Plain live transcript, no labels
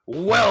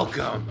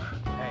Welcome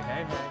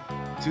Hey.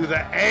 to the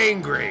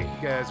Angry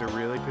You guys are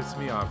really pissing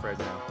me off right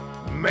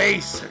now.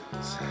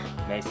 Masons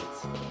Masons.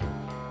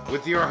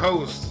 with your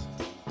hosts,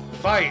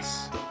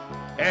 Vice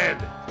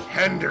and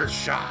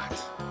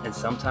Hendershot. And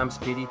sometimes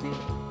PDP.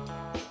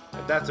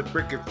 And that's a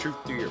brick of truth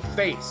to your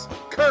face,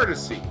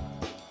 courtesy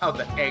of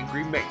the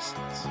Angry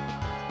Masons.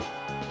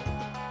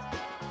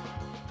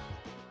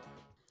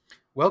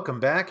 Welcome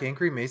back,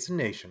 Angry Mason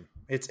Nation.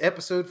 It's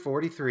episode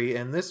 43,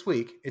 and this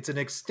week it's an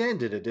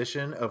extended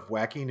edition of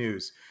Wacky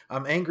News.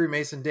 I'm Angry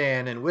Mason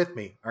Dan, and with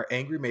me are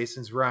Angry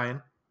Masons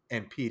Ryan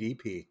and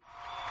PDP.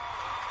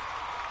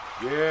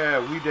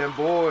 Yeah, we them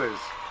boys.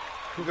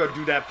 We're gonna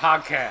do that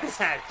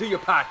podcast. Do your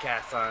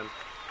podcast, son.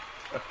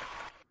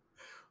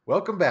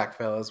 Welcome back,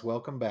 fellas.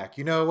 Welcome back.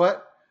 You know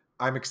what?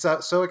 I'm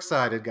so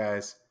excited,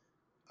 guys.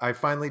 I've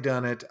finally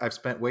done it. I've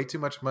spent way too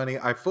much money.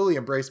 I fully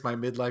embraced my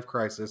midlife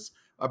crisis.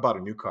 I bought a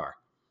new car.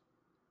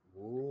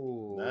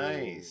 Ooh.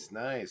 Nice.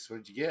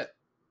 What'd you get?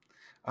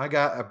 I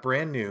got a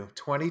brand new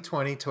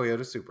 2020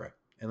 Toyota Supra.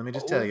 And let me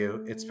just tell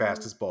you, it's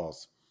fast as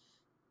balls.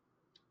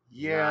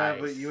 Yeah,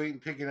 Nice. but you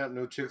ain't picking up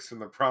no chicks from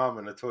the prom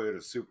in a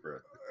Toyota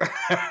Supra.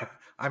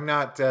 I'm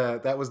not.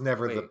 That was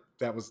never Wait.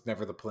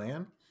 the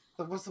plan.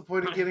 But what's the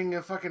point of getting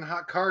a fucking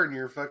hot car in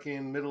your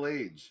fucking middle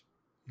age?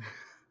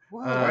 Whoa.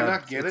 Why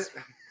not get it?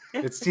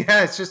 It's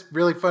just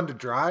really fun to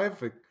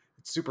drive.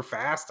 It's super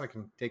fast. I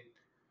can take,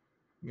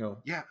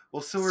 Yeah,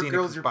 well, so are Scenic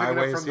girls you're picking up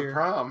byways from the here.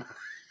 prom.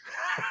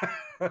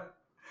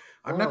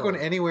 I'm not going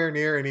Whoa. anywhere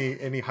near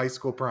any high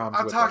school proms.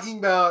 I'm with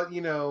talking us.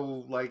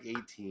 about, like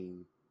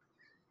 18.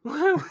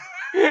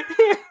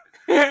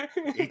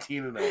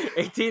 18 and up.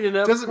 18 and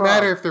up. It doesn't prom.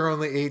 matter if they're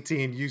only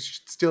 18. You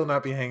should still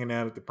not be hanging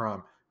out at the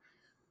prom.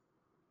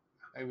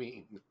 I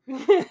mean,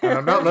 And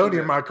I'm not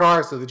loaning my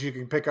car so that you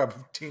can pick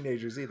up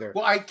teenagers either.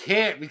 well, I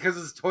can't because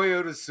it's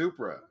Toyota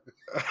Supra.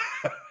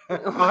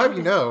 I'll have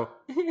you know,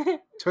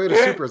 Toyota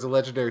Supra is a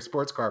legendary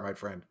sports car, my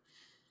friend.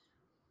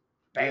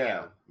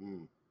 Bam. Yeah.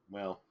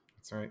 Well,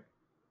 That's right.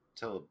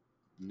 tell a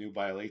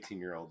nubile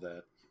 18-year-old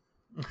that.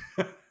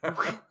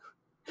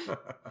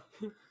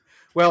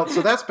 Well,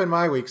 so that's been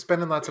my week,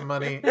 spending lots of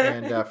money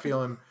and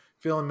feeling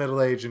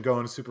middle aged and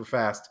going super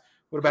fast.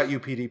 What about you,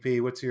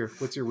 PDP? What's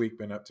your week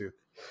been up to?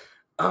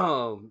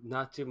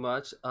 Not too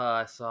much.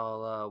 I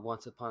saw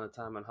Once Upon a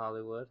Time in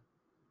Hollywood.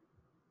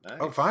 Nice.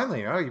 Oh,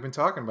 finally! Oh, you've been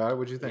talking about it.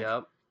 What'd you think?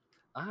 Yep.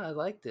 I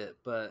liked it,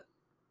 but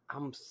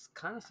I'm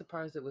kind of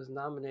surprised it was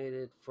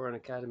nominated for an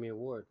Academy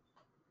Award.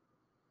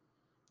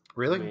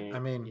 Really? I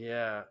mean,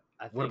 yeah.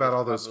 I think what about it's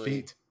all those probably-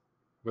 feet?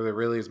 Were there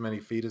really as many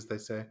feet as they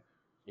say?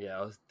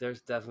 Yeah,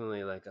 there's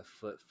definitely like a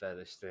foot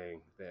fetish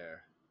thing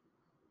there.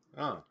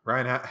 Oh,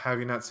 Ryan, have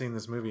you not seen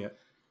this movie yet?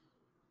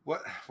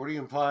 what are you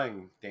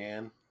implying,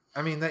 Dan?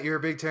 I mean, that you're a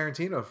big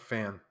Tarantino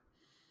fan.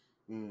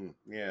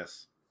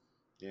 Yes.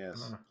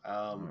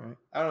 All right.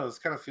 I don't know. This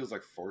kind of feels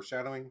like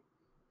foreshadowing.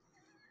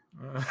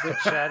 Foot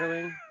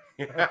shadowing.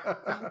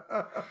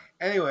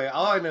 Anyway,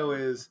 all I know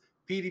is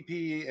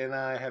PDP and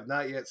I have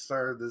not yet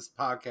started this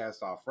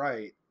podcast off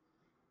right.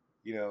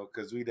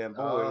 Because we them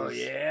boys. Oh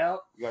yeah.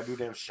 We gotta do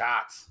them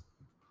shots.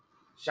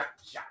 Shot.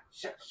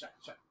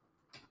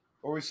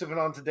 What are we sipping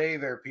on today,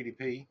 there,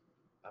 PDP?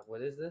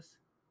 What is this?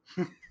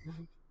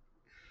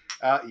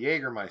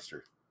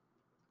 Jägermeister.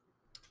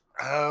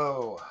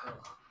 Oh,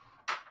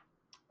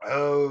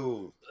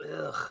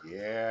 Ugh.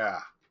 yeah.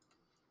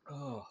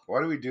 Oh.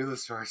 Why do we do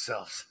this to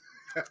ourselves?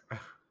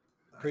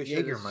 Pretty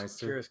sure Jägermeister. this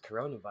cures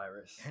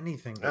coronavirus.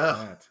 Anything but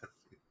Ugh. that.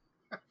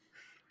 It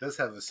does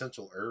have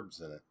essential herbs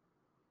in it.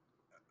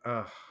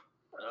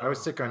 I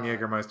was sick on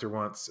Jägermeister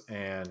once,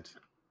 and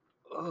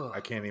Ugh. I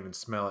can't even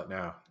smell it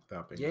now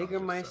without being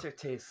nauseous, Jägermeister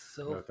so. tastes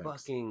so no thanks.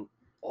 fucking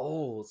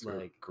old. It's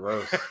Like,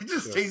 gross. It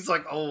just tastes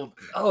like old.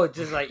 oh, it's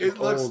just like It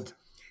looks old.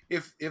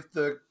 if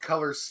the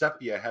color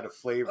sepia had a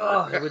flavor.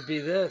 oh, it would be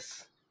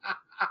this.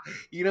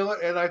 You know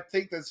what? And I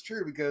think that's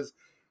true because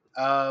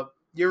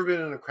you ever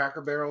been in a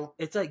Cracker Barrel?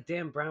 It's like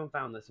Dan Brown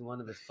found this in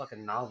one of his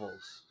fucking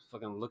novels.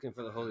 Fucking looking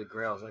for the Holy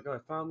Grail. It's like, oh, I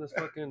found this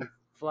fucking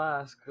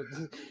flask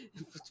with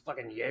it's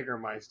fucking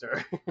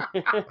Jägermeister.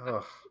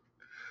 Ugh.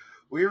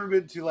 We ever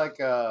been to like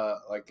a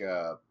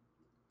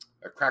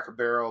Cracker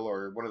Barrel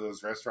or one of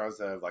those restaurants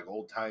that have like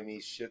old timey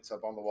shits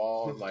up on the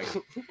wall? And like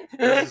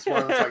there's this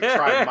one that's like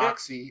try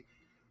Moxie,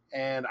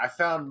 and I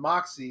found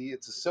Moxie.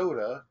 It's a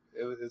soda.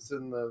 It's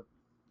in the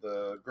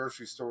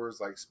grocery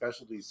store's like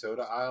specialty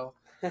soda aisle.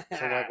 So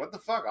I'm like, what the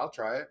fuck? I'll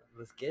try it.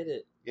 Let's get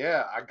it.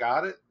 Yeah, I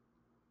got it.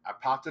 I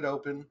popped it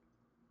open,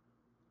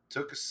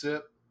 took a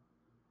sip,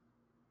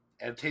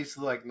 and it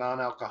tasted like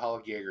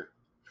non-alcoholic Jaeger.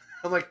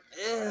 I'm like,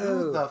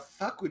 who Ew. the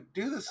fuck would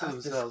do this to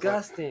That's themselves? Like,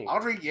 disgusting.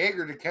 I'll drink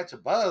Jaeger to catch a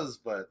buzz,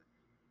 but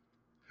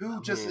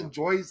who just mean-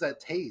 enjoys that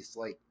taste?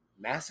 Like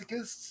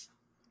masochists?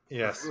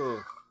 Yes. Ugh.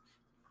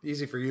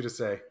 Easy for you to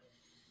say.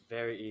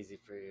 Very easy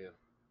for you.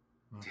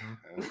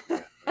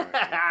 Mhm.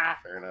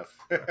 Fair enough.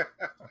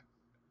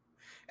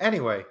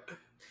 Anyway,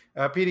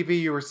 PDP,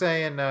 you were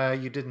saying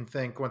you didn't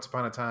think Once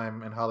Upon a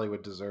Time in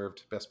Hollywood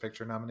deserved Best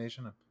Picture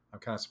nomination. I'm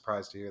kind of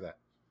surprised to hear that.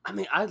 I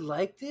mean, I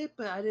liked it,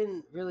 but I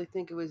didn't really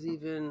think it was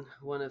even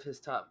one of his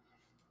top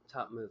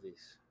movies,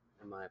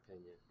 in my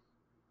opinion.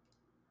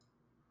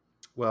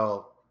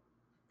 Well,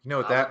 you know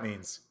what that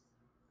means.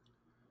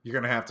 You're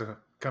going to have to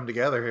come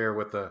together here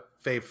with the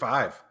Fave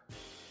 5.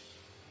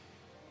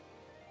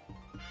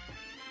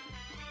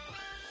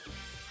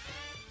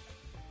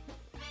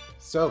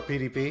 So,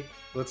 PDP,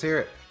 let's hear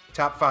it.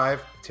 Top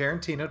 5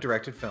 Tarantino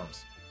directed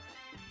films.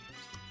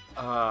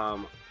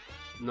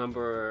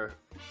 Number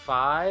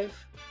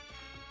 5,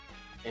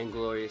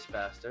 Inglourious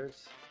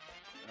Bastards.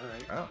 All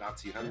right. Oh,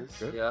 Nazi Hunters.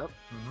 good. Yep.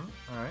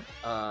 Mm-hmm.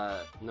 All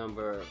right.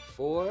 Number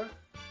 4,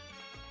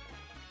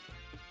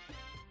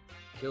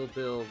 Kill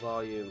Bill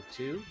Volume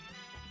 2.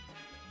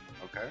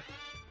 Okay.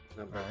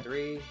 Number Alright.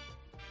 3,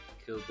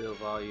 Kill Bill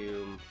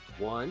Volume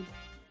 1.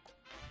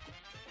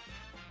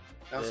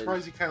 Now, I'm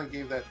surprised you kind of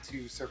gave that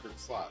 2 separate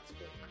slots,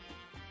 but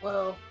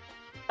Well,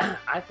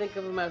 I think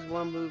of them as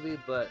one movie,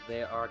 but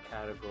they are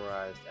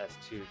categorized as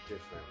 2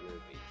 different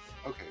movies.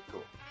 okay,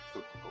 cool.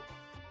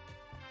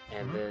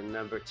 And Mhm. then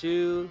number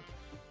 2,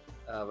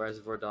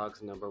 Reservoir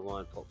Dogs. Number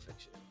 1, Pulp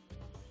Fiction.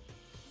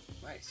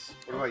 Nice.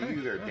 What about Okay,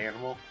 you there, yeah.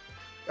 Danimal?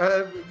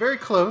 Very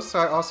close.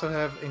 I also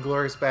have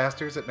Inglourious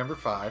Bastards at number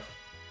 5.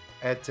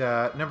 At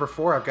number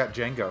 4, I've got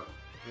Django.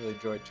 Really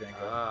enjoyed Django.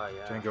 Ah,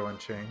 yeah. Django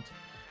Unchained.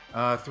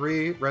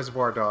 3,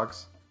 Reservoir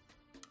Dogs.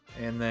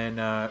 And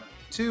then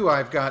 2,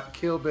 I've got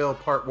Kill Bill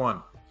Part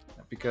 1.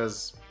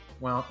 Because,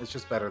 well, it's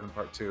just better than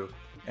Part 2.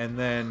 And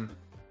then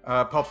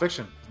Pulp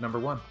Fiction, number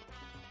 1.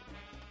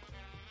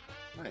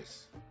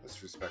 Nice.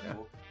 That's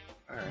respectable.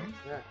 All right.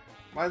 Yeah.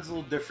 Mine's a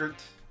little different.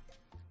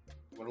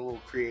 Went a little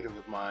creative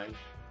with mine.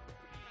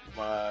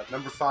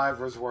 Number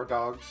 5, Reservoir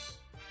Dogs.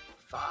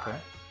 5. Okay.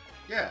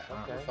 Yeah,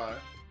 number Okay. 5.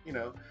 You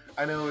know,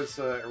 I know it's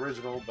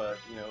original, but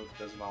you know, it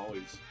doesn't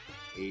always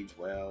age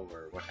well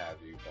or what have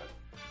you.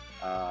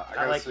 But I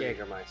gotta like say-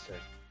 Jägermeister.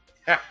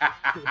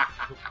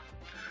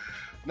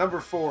 Number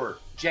 4,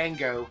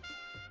 Django.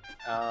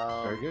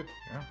 Very good.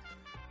 Yeah.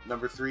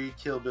 Number 3,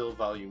 Kill Bill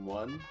Volume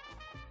 1.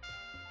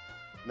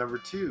 Number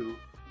 2,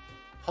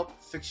 Pulp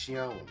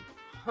Fiction.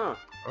 Huh.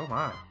 Oh,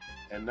 my.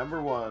 And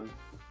number 1,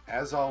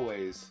 as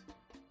always,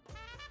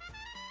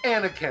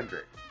 Anna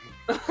Kendrick.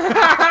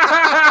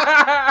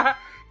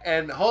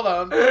 And hold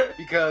on,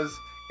 because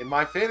in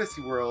my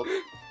fantasy world,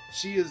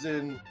 she is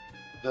in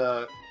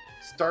the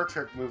Star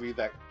Trek movie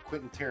that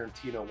Quentin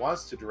Tarantino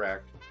wants to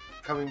direct,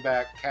 coming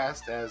back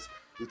cast as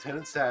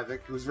Lieutenant Savick,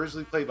 who was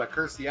originally played by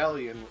Kirstie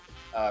Alley in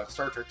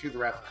Star Trek II: The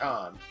Wrath of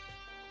Khan.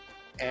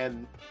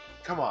 And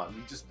come on,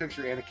 you just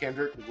picture Anna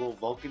Kendrick with little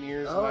Vulcan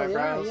ears and Oh,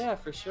 eyebrows, yeah,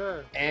 for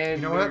sure.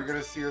 and You know you're what?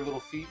 gonna see her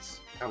little feet.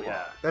 Come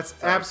Yeah. That's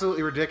Sorry.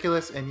 absolutely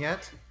ridiculous, and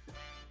yet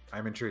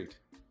I'm intrigued.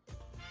 on.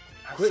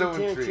 I'm Quentin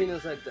so intrigued.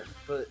 Tarantino's like the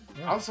foot.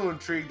 Yeah. I'm so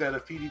intrigued that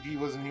if PDP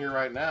wasn't here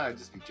right now, I'd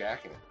just be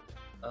jacking it.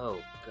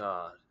 Oh,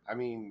 God. I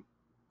mean,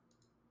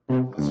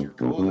 unless you're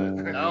cool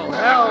then. Oh,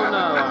 hell no.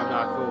 I'm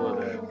not cool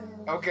with it.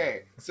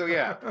 Okay, so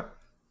yeah.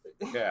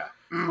 Yeah.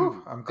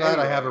 Whew, I'm glad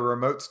I Anyway. have a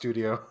remote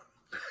studio.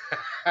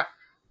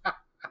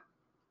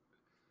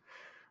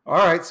 All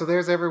right, so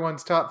there's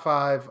everyone's top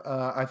 5.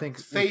 I think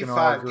we Fave can all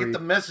 5, agree. get the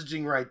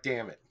messaging right,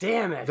 damn it.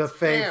 Damn it. The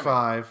Fave Damn it.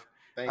 5.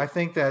 Thank I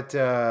think that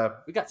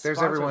We got there's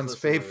sponsors everyone's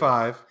listening to Fave this.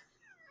 5.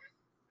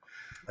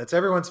 That's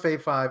everyone's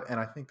Fave 5, and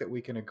I think that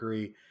we can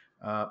agree,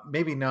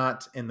 maybe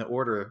not in the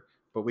order,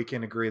 but we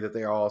can agree that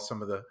they are all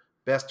some of the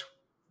best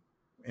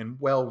and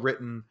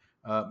well-written,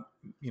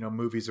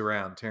 movies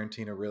around.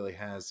 Tarantino really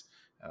has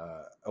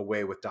a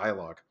way with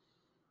dialogue.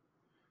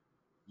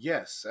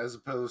 Yes, as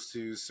opposed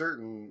to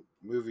certain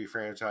movie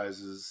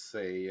franchises,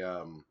 say,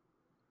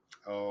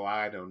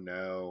 I don't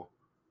know,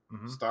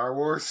 Mhm. Star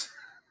Wars.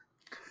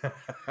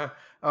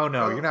 Oh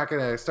no, Well- you're not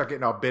gonna start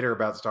getting all bitter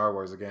about Star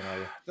Wars again, are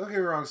you? Don't get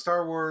me wrong,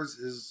 Star Wars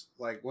is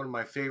like one of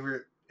my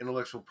favorite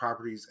intellectual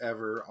properties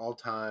ever, all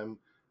time.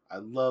 I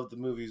loved the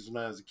movies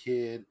when I was a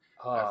kid.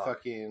 I Oh,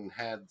 fucking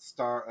had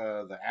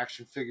the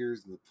action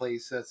figures and the play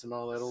sets and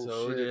all that old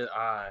so shit. did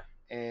I.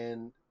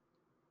 And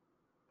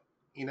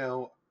you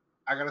know,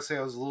 I gotta say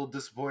I was a little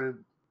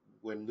disappointed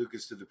when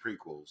Lucas did the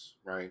prequels,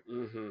 right?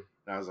 Mm-hmm. And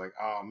I was like,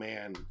 oh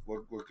man,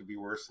 what could be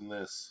worse than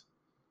this?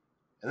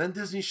 And then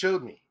Disney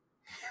showed me.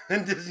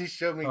 And Disney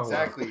showed me Oh, wow.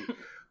 exactly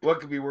what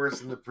could be worse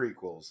than the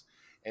prequels.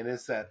 And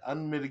it's that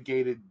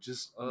unmitigated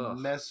just Ugh.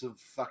 mess of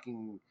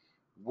fucking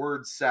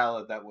word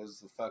salad that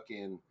was the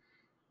fucking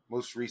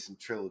most recent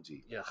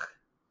trilogy. Yuck.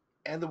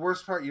 And the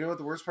worst part, you know what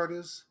the worst part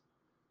is?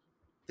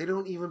 They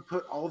don't even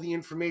put all the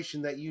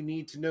information that you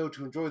need to know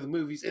to enjoy the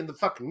movies in the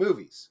fucking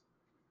movies.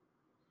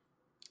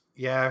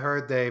 Yeah, I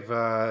heard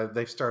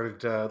they've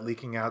started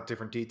leaking out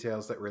different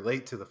details that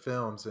relate to the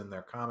films in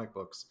their comic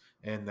books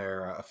and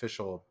their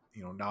official,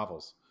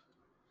 novels.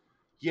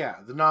 Yeah,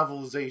 the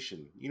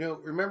novelization. You know,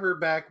 remember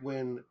back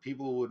when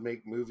people would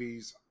make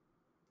movies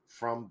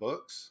from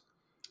books?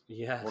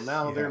 Yes. Well,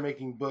 now Yeah. they're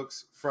making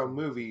books from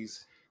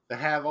movies that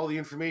have all the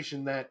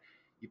information that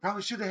you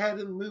probably should have had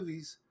in the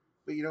movies,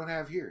 but you don't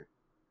have here.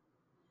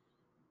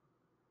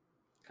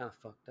 Kind of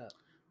fucked up.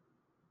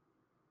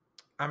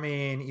 I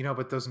mean,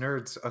 but those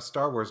nerds,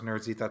 Star Wars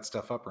nerds, eat that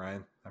stuff up,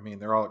 Ryan. I mean,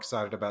 they're all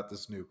excited about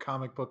this new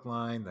comic book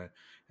line,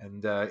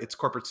 and it's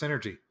corporate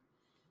synergy.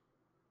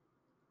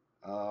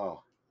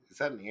 Oh, is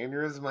that an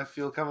aneurysm I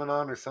feel coming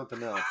on, or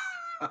something else?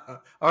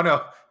 Oh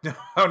no,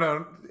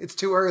 no! It's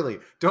too early.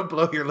 Don't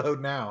blow your load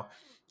now.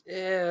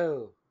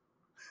 Ew.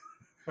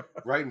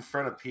 Right in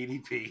front of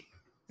PDP.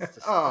 It's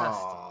disgusting.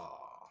 Oh.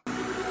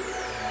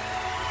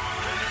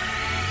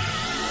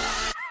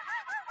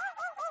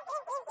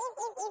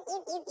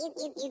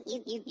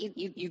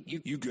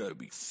 You gotta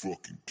be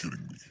fucking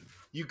kidding me.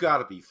 You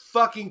gotta be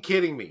fucking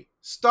kidding me.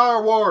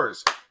 Star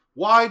Wars.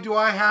 Why do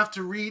I have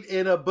to read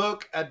in a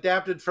book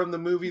adapted from the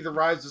movie The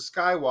Rise of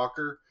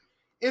Skywalker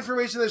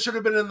information that should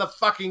have been in the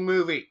fucking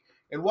movie?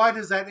 And why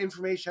does that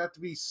information have to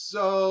be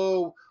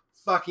so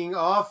fucking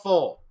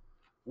awful?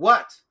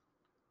 What?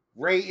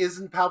 Rey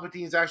isn't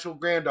Palpatine's actual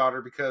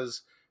granddaughter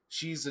because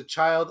she's a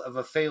child of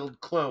a failed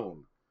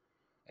clone.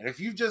 And if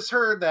you've just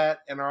heard that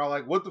and are all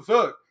like, what the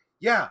fuck?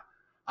 Yeah,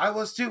 I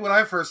was too when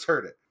I first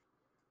heard it.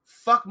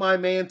 Fuck my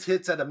man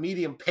tits at a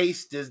medium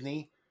pace,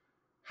 Disney.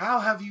 How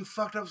have you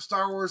fucked up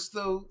Star Wars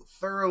so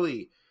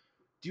thoroughly?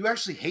 Do you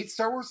actually hate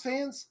Star Wars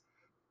fans?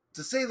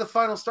 To say the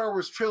final Star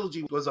Wars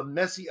trilogy was a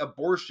messy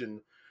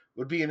abortion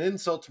would be an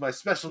insult to my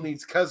special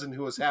needs cousin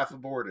who was half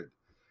aborted.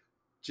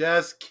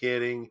 Just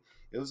kidding.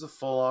 It was a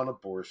full-on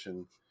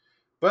abortion.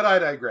 But I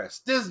digress.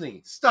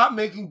 Disney, stop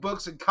making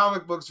books and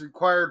comic books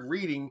required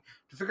reading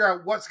to figure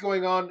out what's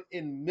going on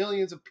in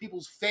millions of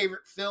people's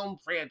favorite film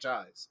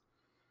franchise.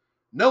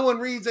 No one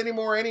reads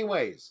anymore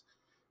anyways.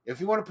 If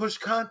you want to push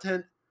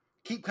content,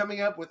 keep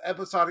coming up with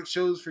episodic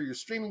shows for your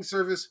streaming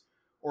service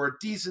or a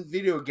decent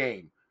video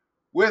game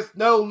with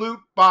no loot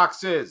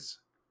boxes.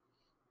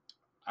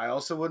 I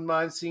also wouldn't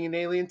mind seeing an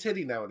alien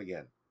titty now and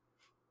again.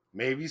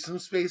 Maybe some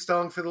space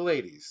dong for the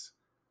ladies.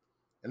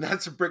 And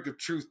that's a brick of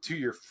truth to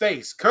your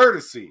face,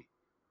 courtesy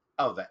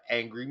of the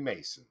Angry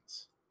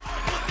Masons.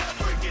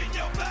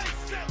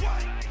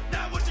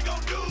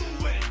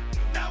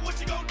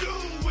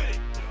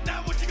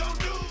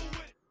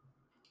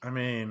 I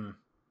mean,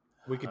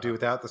 we could do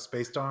without the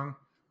space dong.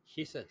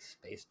 He said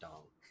space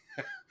dong.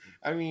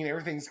 I mean,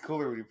 everything's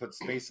cooler when you put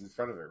space in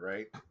front of it,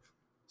 right?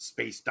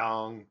 Space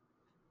dong.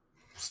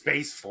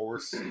 Space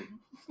Force.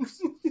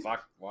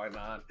 Fuck, why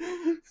not?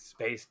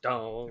 Space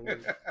dong.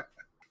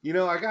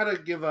 I gotta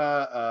give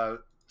a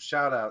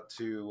shout out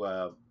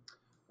to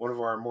one of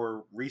our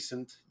more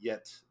recent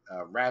yet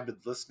rabid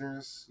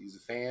listeners. He's a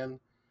fan.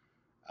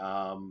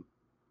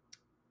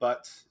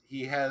 But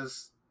he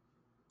has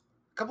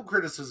a couple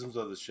criticisms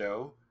of the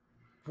show.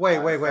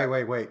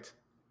 Wait.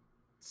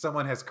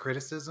 Someone has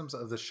criticisms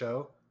of the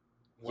show?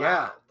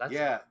 Wow,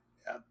 Yeah.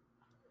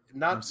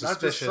 Not just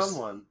suspicious.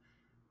 someone.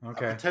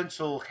 Okay. A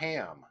potential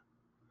ham.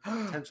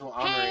 Potential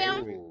honorary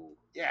angry.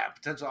 Yeah,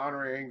 potential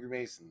honorary Angry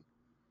Mason.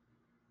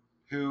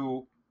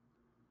 Who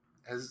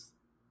has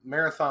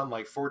marathon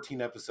like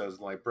 14 episodes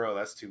and like, bro,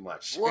 that's too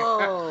much.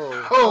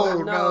 Whoa.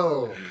 Oh,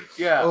 no.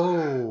 Yeah.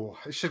 Oh,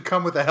 it should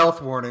come with a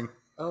health warning.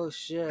 Oh,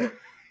 shit.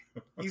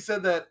 He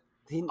said that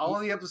He- all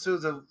the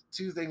episodes have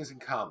two things in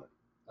common.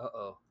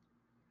 Uh-oh.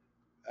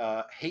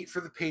 Hate for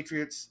the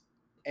Patriots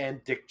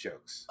and dick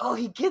jokes. Oh,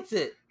 he gets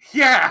it.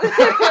 Yeah.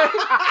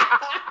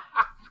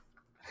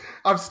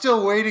 I'm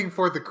still waiting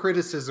for the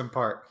criticism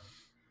part.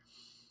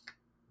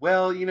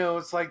 Well,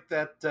 it's like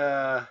that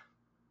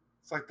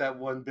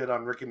one bit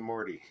on Rick and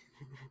Morty.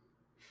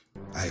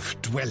 I've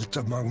dwelt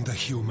among the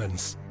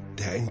humans.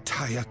 Their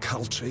entire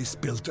culture is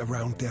built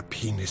around their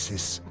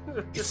penises.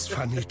 It's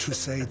funny to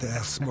say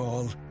they're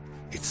small.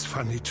 It's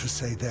funny to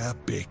say they're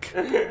big.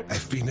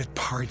 I've been at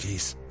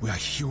parties where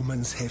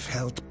humans have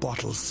held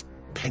bottles,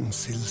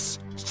 pencils,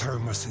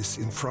 thermoses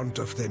in front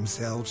of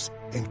themselves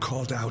and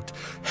called out,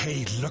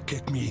 "Hey, look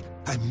at me,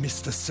 I'm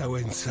Mr.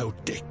 So-and-so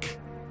Dick.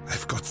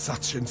 I've got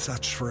such and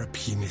such for a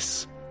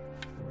penis."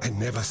 I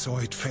never saw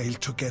it fail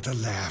to get a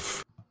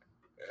laugh.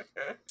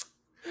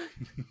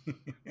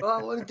 Well,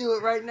 I want to do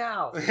it right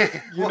now. We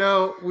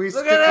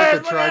Look stick at with it,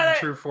 the look tried at and it.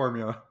 true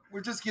formula.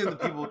 We're just giving the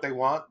people what they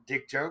want,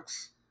 dick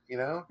jokes,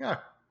 Yeah.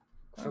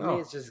 For me,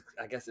 it's just,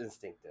 I guess,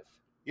 instinctive.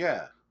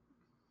 Yeah.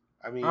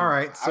 I mean, All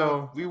right,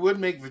 so- we would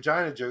make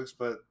vagina jokes,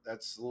 but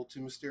that's a little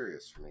too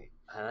mysterious for me.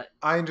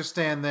 I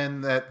understand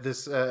then that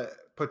this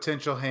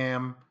potential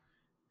ham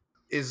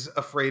is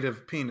afraid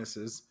of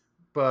penises,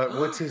 but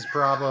what's his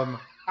problem?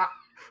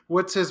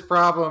 What's his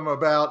problem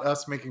about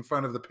us making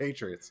fun of the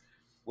Patriots?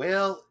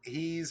 Well,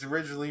 he's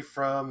originally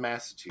from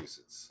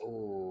Massachusetts.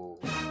 Oh.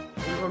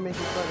 We were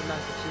making fun of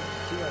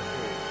Massachusetts, too, I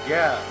think.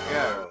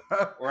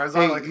 Yeah. Or as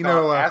Hey, I like to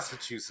call it,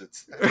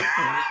 Massachusetts.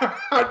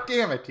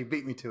 Damn it, you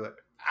beat me to it.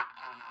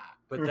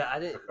 But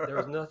there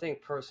was nothing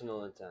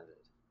personal intended.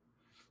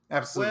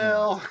 Absolutely.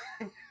 Well,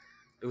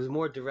 It was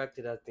more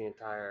directed at the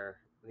entire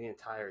team.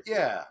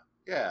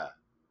 yeah.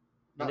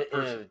 In Not a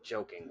personal.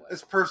 joking way.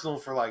 It's personal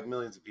for like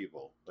millions of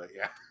people, but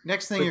yeah.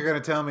 Next thing you're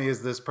going to tell me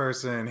is this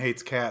person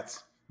hates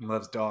cats and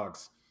loves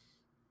dogs.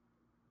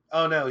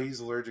 Oh no, he's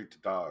allergic to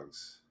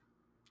dogs.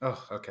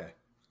 Oh, okay.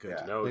 Good.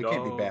 Yeah. No It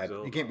can't be dogs, bad.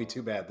 no It can't be dogs.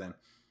 too bad then.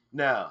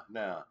 No.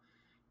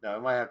 No, I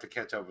might have to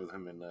catch up with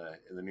him in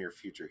the near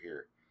future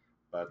here.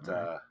 But All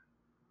right.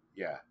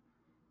 yeah,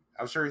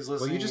 I'm sure he's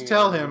listening. you just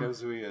tell and him. He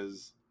knows who he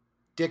is.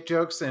 Dick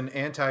jokes and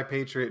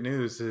anti-patriot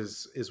news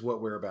is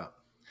what we're about.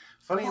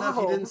 Funny enough,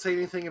 he Whoa. didn't say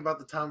anything about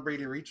the Tom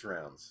Brady reach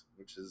arounds,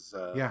 which is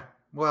Yeah.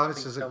 Well, it's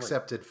think just so, an like-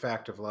 accepted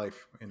fact of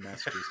life in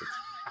Massachusetts.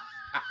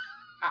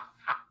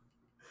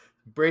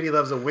 Brady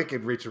loves a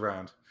wicked reach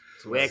around.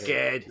 That's what I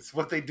hear. Wicked. It's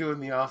what they do in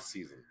the off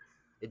season.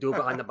 They do it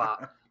behind the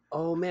box.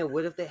 Oh man,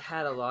 what if they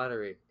had a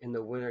lottery and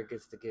the winner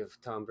gets to give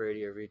Tom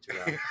Brady a reach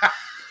around?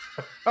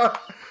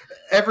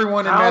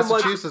 Everyone in How much-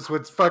 Massachusetts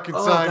would fucking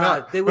Oh sign god,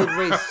 up. they would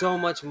raise so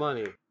much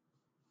money.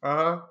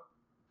 Uh-huh.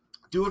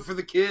 Do it for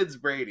the kids,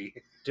 Brady.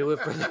 Do it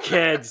for the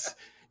kids.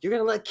 You're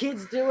gonna let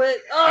kids do it?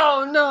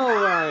 Oh no,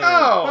 Ryan.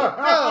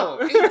 No,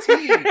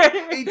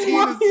 18.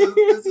 18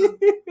 is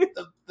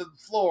the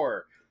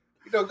floor.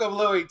 You don't go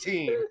below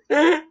 18.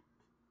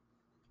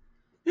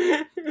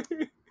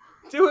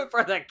 Do it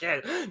for the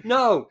kids.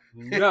 No.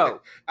 No,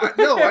 I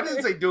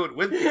didn't say do it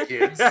with the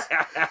kids.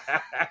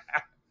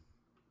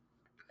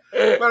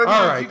 But I mean,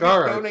 All if right, you could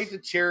all right. donate to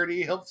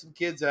charity, help some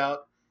kids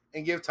out,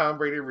 and give Tom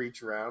Brady a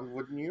reach around,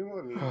 wouldn't you?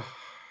 I mean,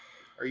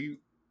 are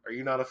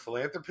you not a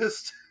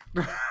philanthropist?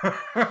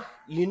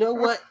 You know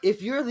what?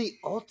 If you're the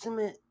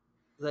ultimate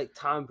like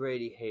Tom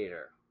Brady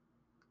hater,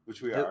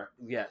 Which we the- are.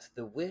 yes,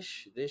 the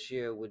wish this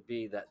year would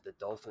be that the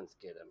Dolphins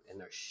get him in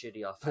their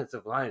shitty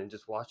offensive line and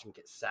just watch him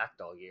get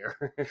sacked all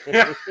year.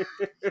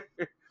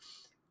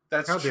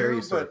 That's How dare true,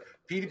 you, sir. but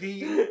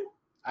PDP,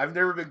 I've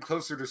never been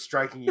closer to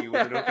striking you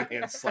with an open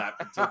hand slap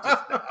until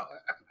just now.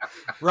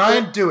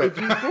 Ryan, do it.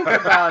 If you think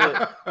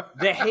about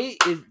the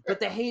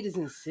hate is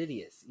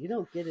insidious. You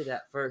don't get it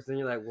at first, then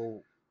you're like,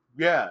 well,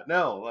 Yeah,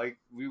 no, like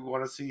we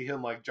want to see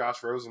him like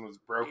Josh Rosen was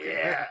broken.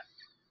 yeah,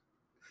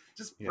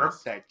 Just Yes.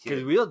 broke that because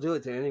kid. we'll do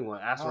it to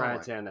anyone. Ask Oh Ryan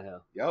my-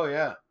 Tannehill. Oh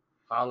yeah.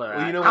 Holler Well,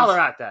 at, you know holler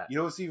what's- at that. You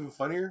know what's even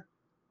funnier?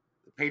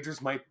 The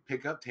Patriots might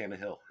pick up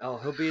Tannehill. Oh,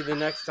 he'll be the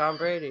next Tom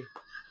Brady.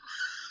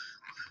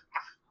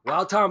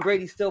 While Tom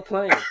Brady's still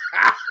playing.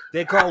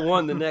 They call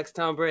one the next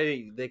Tom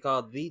Brady. They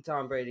call the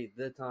Tom Brady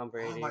the Tom Oh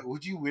Brady. my,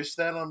 would you wish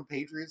that on a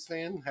Patriots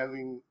fan,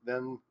 having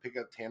them pick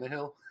up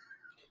Tannehill?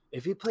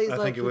 If he plays I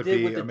like think it he would did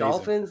be with the amazing.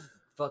 Dolphins,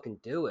 fucking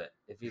do it.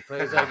 If he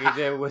plays like he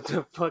did with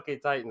the fucking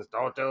Titans,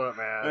 don't do it,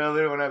 man. Well,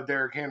 they don't have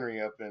Derrick Henry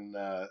up in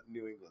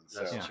New England, so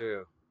That's Yeah.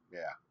 true. yeah,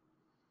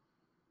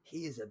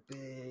 He is a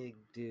big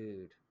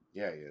dude.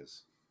 yeah, he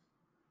is.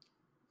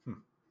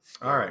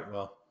 All right,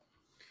 well,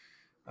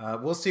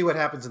 we'll see what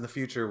happens in the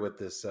future with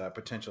this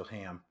potential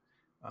ham.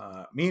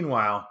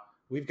 Meanwhile,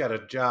 we've got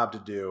a job to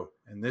do,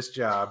 and this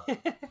job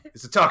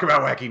is to talk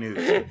about wacky news.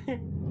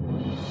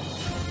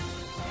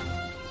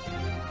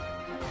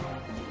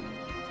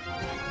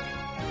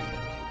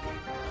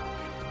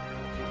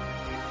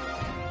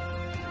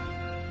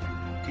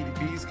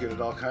 PDP's good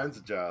at all kinds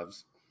of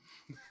jobs.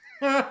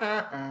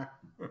 I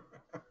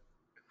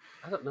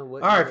don't know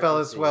what. All right, you're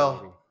fellas, saying, well,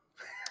 maybe.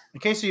 In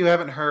case you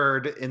haven't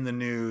heard in the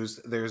news,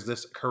 there's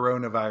this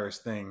coronavirus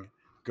thing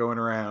going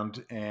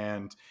around,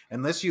 and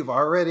unless you've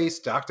already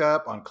stocked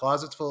up on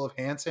closets full of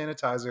hand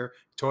sanitizer,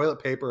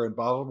 toilet paper, and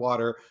bottled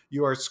water,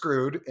 you are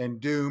screwed and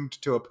doomed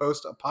to a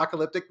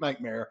post-apocalyptic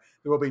nightmare.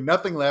 There will be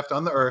nothing left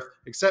on the earth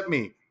except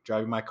me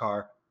driving my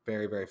car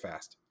very, very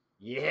fast.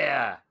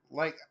 Yeah,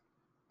 Like,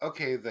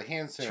 okay, the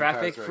hand sanitizer.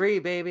 traffic free,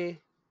 baby.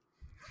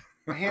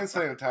 The hand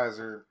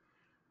sanitizer.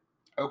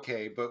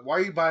 Okay, but why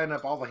are you buying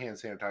up all the hand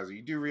sanitizer?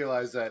 You do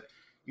realize that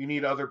you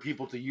need other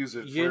people to use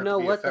it. For You it know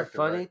to be what the effective,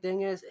 funny right?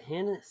 thing is?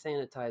 Hand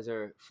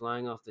sanitizer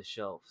flying off the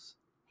shelves.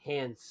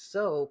 Hand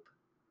soap,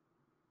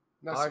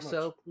 Not bar so much.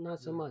 soap,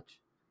 not so much.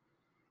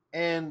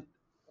 And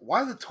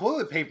why the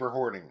toilet paper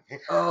hoarding?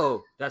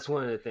 Oh, that's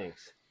one of the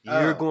things.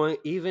 Oh. You're going,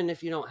 even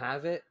if you don't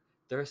have it,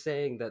 they're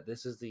saying that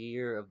this is the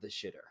year of the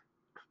shitter.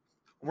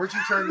 Weren't you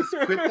trying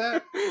to quit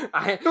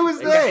that? Who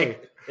is it they? got-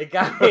 It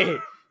got me.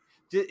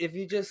 If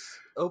you just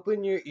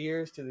open your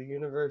ears to the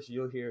universe,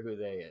 you'll hear who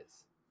they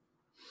is.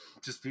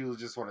 Just people who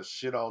just want to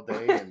shit all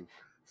day and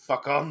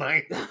fuck all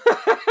night.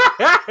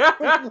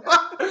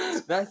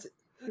 That's is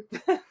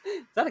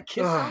that a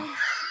kiss song?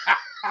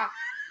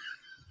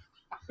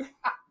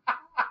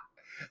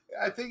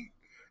 I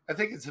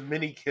think it's a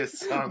mini kiss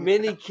song.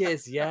 Mini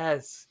Kiss,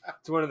 yes.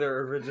 It's one of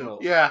their originals.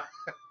 Yeah.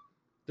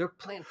 They're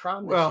playing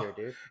prom this Well- year,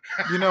 dude.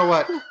 You know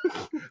what?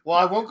 Well,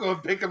 I won't go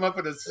and pick him up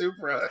in a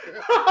Supra.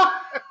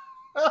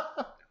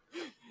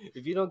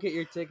 If you don't get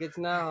your tickets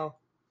now,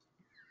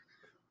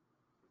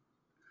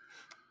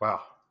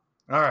 Wow.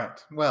 All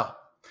right. Well,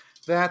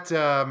 that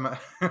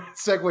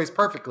segues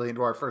perfectly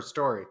into our first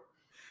story,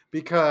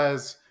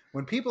 because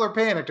when people are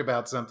panicked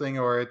about something,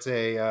 or it's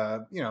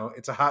a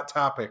it's a hot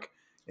topic,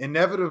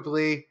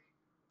 inevitably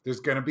there's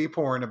going to be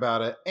porn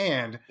about it,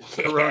 and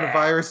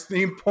coronavirus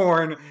themed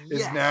porn is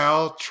Yes.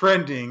 now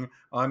trending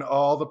on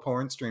all the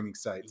porn streaming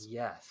sites.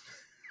 yes.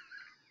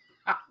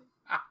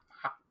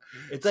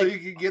 It's So like you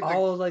can get the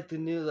all like the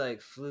new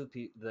like flu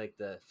like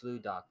the flu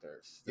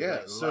doctors. They're Yeah,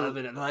 like so-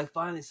 loving it. They're like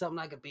finally something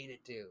I can beat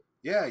it to.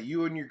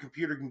 you and your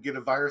computer can get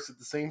a virus at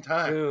the same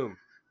time. Boom.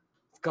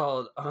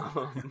 called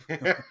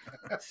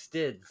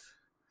STIDS,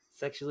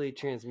 sexually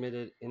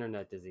transmitted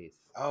internet disease.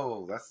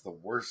 Oh, that's the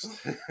worst.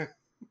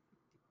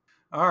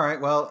 All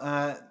right. Well,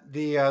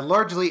 the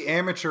largely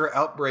amateur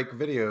outbreak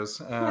videos,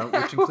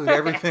 which include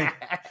everything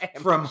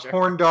from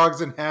horn dogs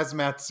in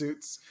hazmat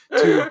suits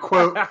to,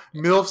 quote,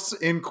 MILFs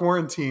in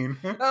quarantine,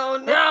 Oh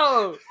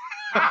no!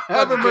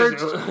 have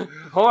emerged.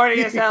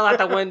 Horny as hell out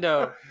the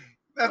window.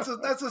 That's a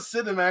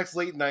Cinemax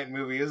late night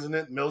movie, isn't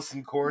it? Mills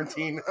in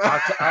Quarantine.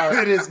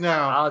 It is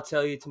now. I'll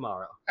tell you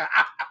tomorrow.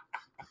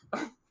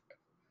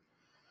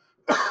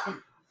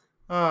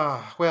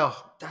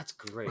 Well. That's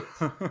great.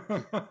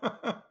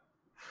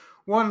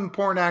 One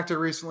porn actor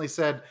recently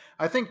said,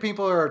 I think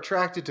people are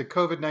attracted to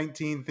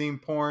COVID-19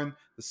 themed porn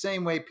the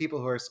same way people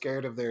who are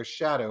scared of their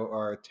shadow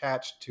are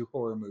attached to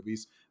horror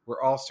movies.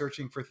 We're all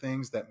searching for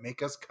things that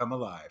make us come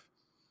alive.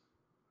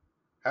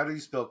 How do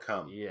you spell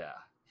cum? Yeah.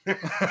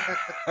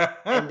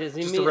 And does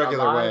he Just mean a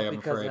regular alive way, I'm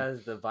because afraid. it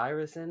has the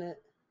virus in it?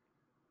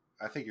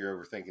 I think you're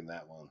overthinking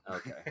that one.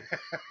 Okay.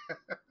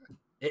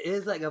 It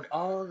is like, of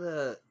all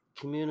the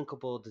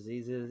communicable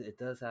diseases, it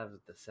does have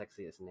the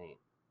sexiest name.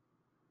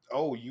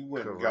 Oh, you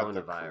went and got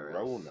the Coronavirus.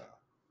 corona.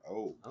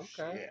 Oh,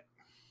 Okay. shit.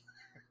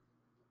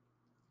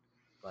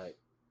 Like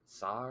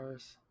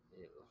SARS.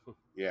 Ew.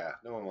 Yeah,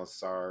 no one wants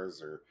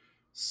SARS or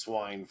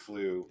swine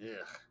flu.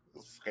 Ugh.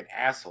 Those fucking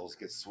assholes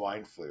get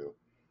swine flu.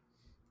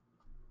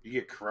 You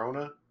get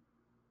corona,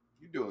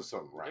 you're doing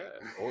something right.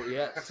 Yeah. Oh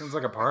yes. Sounds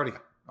like a party.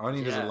 All you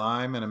need is a Yeah.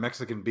 lime and a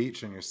Mexican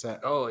beach and you're set.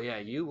 Oh yeah,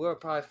 you were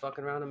probably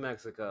fucking around in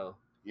Mexico,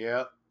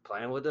 Yeah,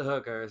 playing with the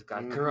hookers,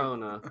 got Mhm.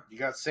 corona. you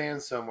got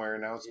sand somewhere,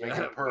 now it's making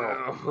a Yeah.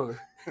 pearl.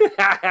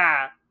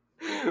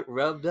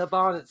 Rubbed up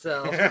on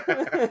itself.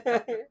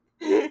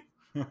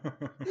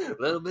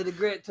 Little bit of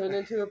grit turned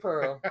into a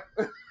pearl.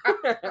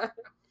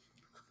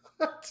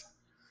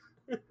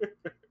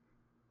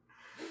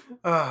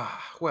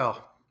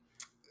 Well,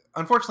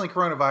 unfortunately,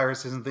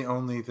 coronavirus isn't the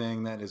only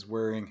thing that is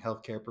worrying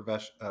healthcare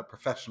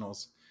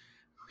professionals.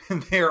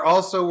 They're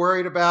also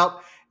worried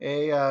about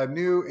a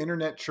new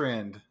internet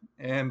trend.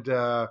 And,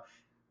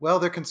 well,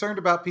 they're concerned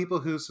about people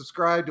who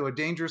subscribe to a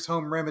dangerous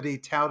home remedy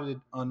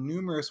touted on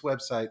numerous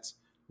websites,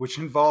 which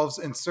involves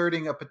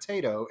inserting a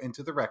potato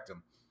into the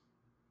rectum.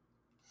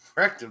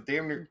 Wrecked him,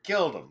 damn near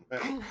killed him.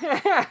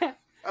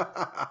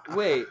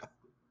 Wait,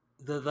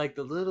 the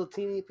little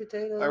teeny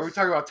potatoes? Are we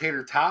talking about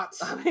tater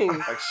tots? I mean,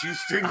 Like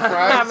shoestring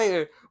fries? I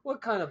mean,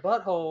 what kind of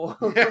butthole?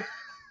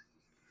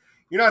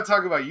 You're not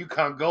talking about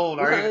Yukon Gold,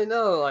 are I you?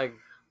 know, like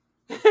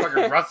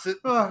Fucking russet.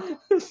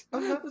 those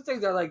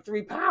things are like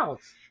 3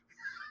 pounds.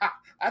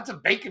 That's a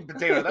bacon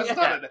potato. That's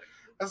Yeah.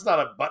 not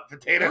a butt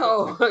potato.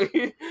 No,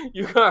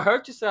 you're gonna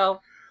hurt yourself.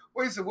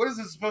 Wait, so what is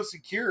it supposed to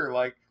cure?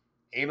 Like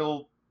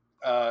anal,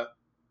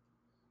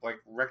 like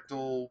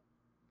rectal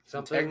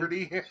Something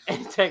integrity?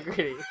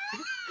 integrity.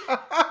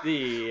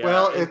 The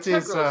Well, it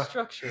is, integral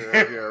structure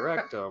of your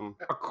rectum.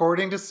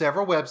 According to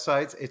several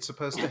websites, it's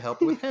supposed to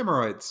help with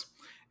hemorrhoids.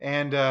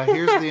 And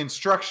here's the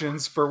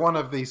instructions for one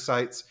of these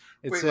sites.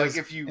 It Wait, says,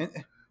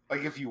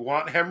 like if you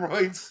want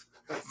hemorrhoids?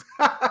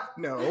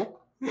 no.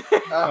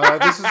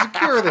 This is to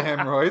cure the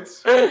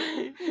hemorrhoids. Here's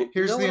You know the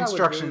what I would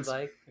instructions. Really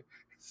like?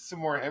 Some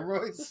more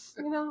hemorrhoids? Just,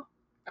 a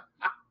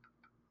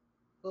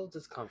little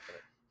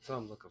discomfort. That's what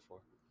I'm looking for.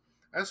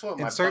 I just want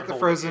my Insert the butthole to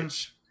frozen-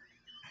 itch.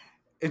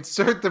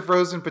 Insert the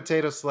frozen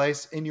potato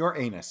slice in your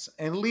anus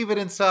and leave it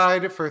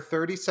inside for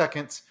 30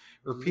 seconds.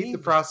 Repeat Leave the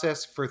it.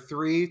 process for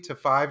 3 to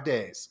 5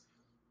 days.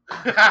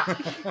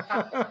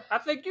 I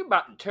think you're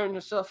about to turn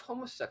yourself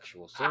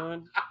homosexual,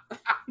 son.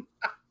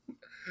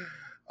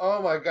 Oh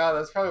my god,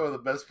 that's probably one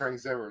of the best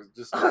pranks ever.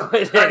 Just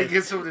It trying to is.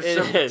 get someone to It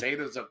shove is.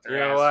 potatoes up their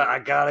You ass. know what? for I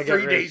gotta get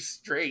 3 rid- days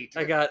straight.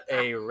 I got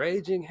a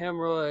raging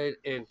hemorrhoid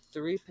and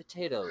 3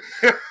 potatoes.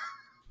 We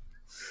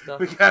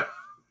Stuffed. got.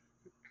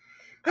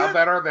 How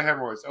bad are the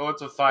hemorrhoids? Oh,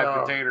 it's a 5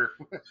 Oh. potato.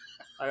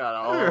 I got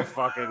a whole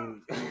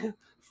fucking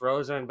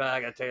frozen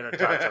bag of tater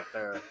tots up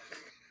there.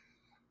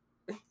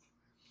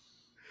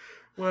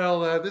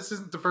 Well, this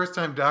isn't the first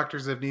time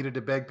doctors have needed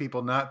to beg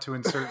people not to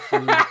insert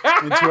food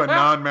into a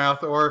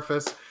non-mouth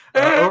orifice.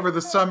 Over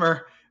the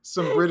summer,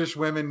 some British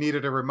women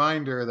needed a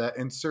reminder that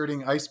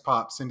inserting ice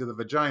pops into the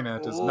vagina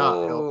does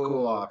not help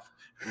cool Ooh. off.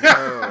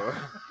 No.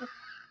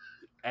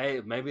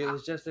 Hey, maybe it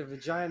was just the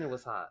vagina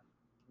was hot.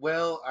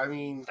 Well, I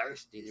mean,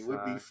 Thirsty. it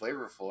would be son.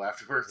 flavorful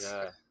afterwards.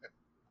 Yeah.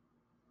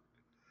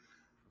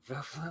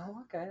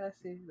 Well, okay, I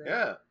see that.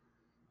 Yeah,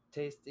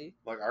 Tasty.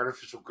 like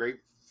artificial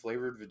grape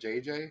flavored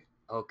vajayjay.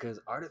 Oh, because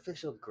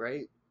artificial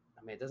grape,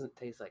 I mean, it doesn't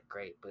taste like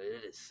grape, but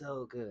it is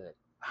so good.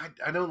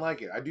 I don't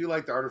like it. I do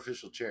like the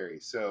artificial cherry.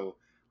 So,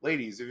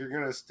 ladies, if you're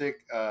gonna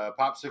stick a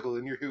popsicle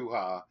in your hoo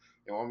ha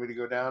and want me to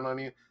go down on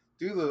you,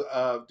 do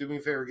me a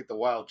favor, get the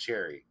wild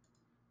cherry.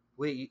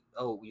 Wait,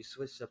 you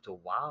switched up to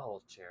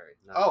wild cherry.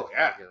 Not Oh just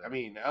yeah, regular. I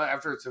mean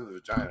after it's in the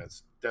vagina,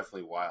 it's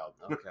definitely wild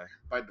Okay.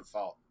 by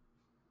default.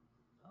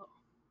 Oh,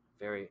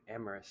 very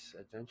amorous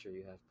adventure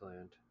you have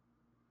planned.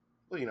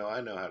 Well, you know I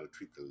know how to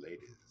treat the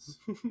ladies.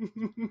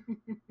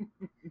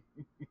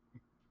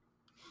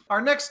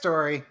 Our next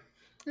story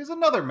is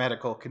another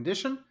medical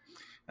condition.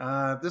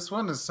 This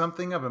one is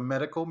something of a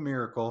medical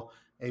miracle.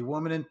 A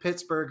woman in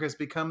Pittsburgh has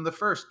become the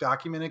first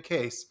documented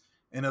case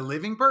in a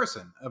living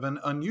person of an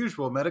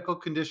unusual medical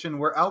condition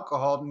where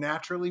alcohol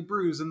naturally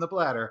brews in the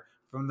bladder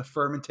from the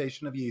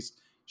fermentation of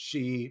yeast.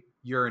 She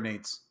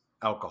urinates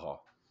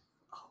alcohol.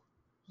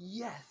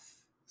 Yes.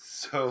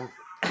 So,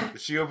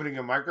 is she opening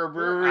a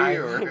microbrewery?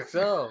 I think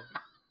so.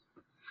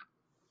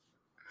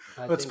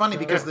 Well, it's funny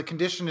because the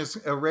condition is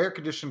a rare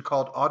condition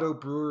called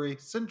auto-brewery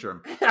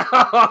syndrome.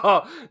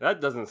 That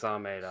doesn't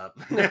sound made up.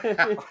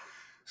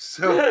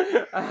 So,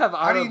 I have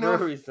how do you know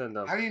auto-brewery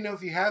syndrome. how do you know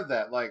if you have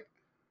that? Like,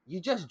 You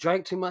just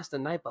drank too much the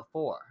night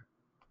before.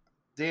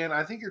 Dan,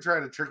 I think you're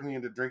trying to trick me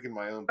into drinking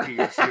my own pee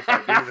to see if I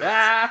do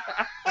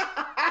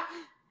this.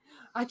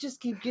 I just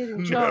keep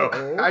getting drunk.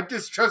 No, I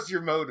distrust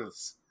your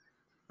motives.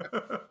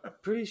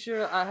 Pretty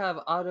sure I have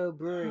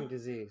auto-brewing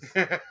disease.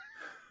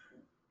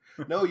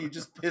 No, you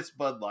just piss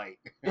Bud Light.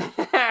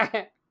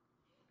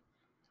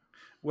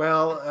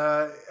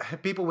 Well,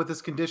 people with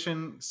this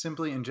condition,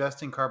 simply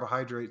ingesting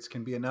carbohydrates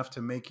can be enough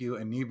to make you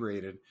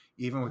inebriated,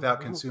 even without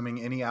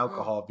consuming any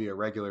alcohol via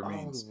regular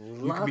means.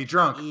 You can be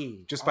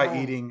drunk just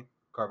by eating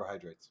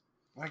carbohydrates.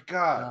 My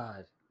God.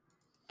 God.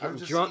 I'm Getting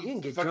just drunk, you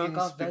eating can get fucking drunk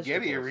off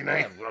spaghetti vegetables. every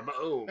night. Yeah,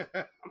 boom.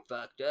 I'm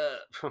fucked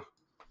up.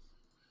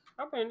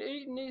 I've been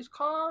eating these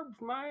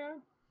carbs,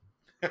 man.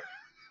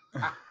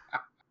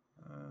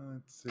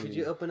 Let's see. Could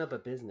you open up a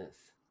business?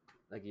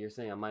 Like you're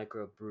saying, a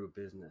microbrew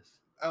business.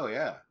 Oh,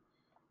 yeah.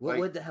 What Like-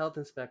 would the health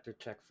inspector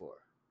check for?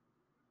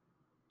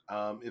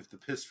 If the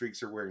piss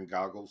freaks are wearing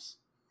goggles.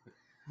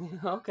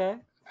 Okay.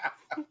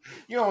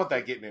 You don't want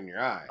that getting in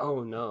your eye.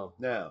 Oh, no.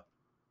 No.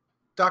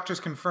 Doctors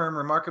confirm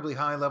remarkably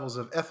high levels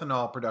of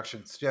ethanol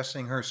production,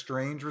 suggesting her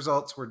strange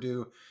results were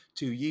due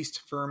to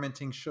yeast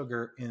fermenting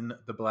sugar in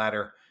the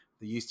bladder.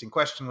 The yeast in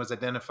question was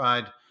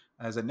identified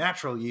as a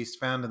natural yeast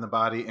found in the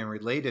body and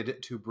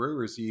related to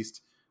brewer's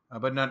yeast,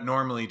 but not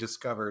normally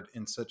discovered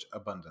in such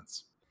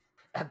abundance.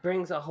 That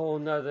brings a whole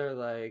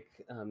nother,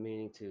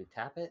 meaning to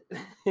tap it.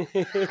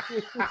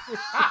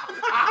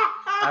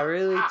 I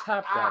really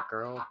tapped that,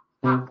 girl.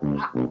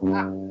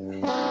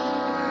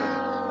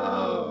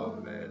 Oh,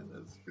 man.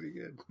 That's pretty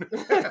good.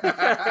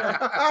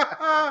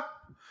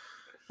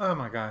 Oh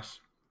my gosh.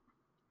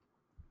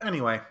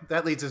 Anyway,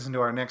 that leads us into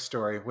our next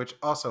story, which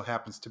also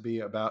happens to be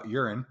about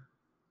urine.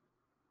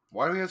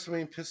 Why do we have so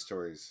many piss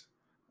stories?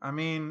 I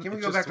mean, Can we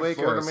it's go just back the way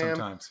to it goes Florida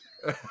Man?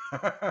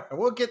 sometimes.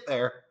 We'll get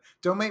there.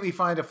 Don't make me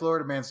find a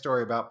Florida man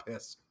story about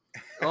piss.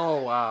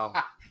 Oh, wow.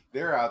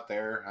 They're out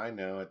there. I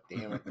know it.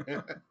 Damn it.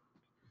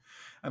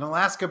 An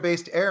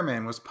Alaska-based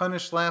airman was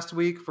punished last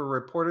week for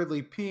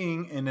reportedly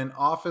peeing in an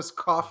office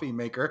coffee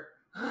maker.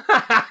 Fucking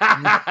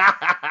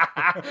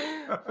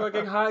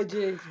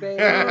hijinks, baby.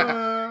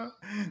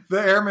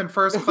 The airman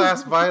first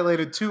class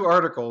violated 2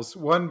 articles,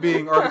 one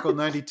being Article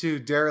 92,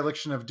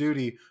 dereliction of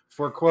duty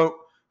for, quote,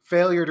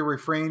 failure to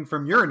refrain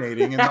from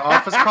urinating in the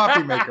office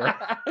coffee maker.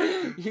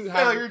 You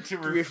Failure have to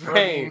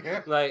refrain.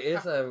 refrain. Like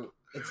it's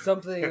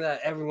something that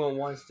everyone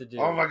wants to do.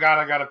 Oh my God,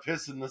 I got to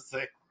piss in this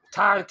thing.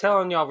 Tired of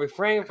telling y'all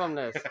refrain from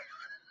this.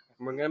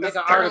 We're gonna make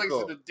That's an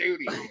article. dereliction of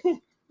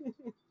duty.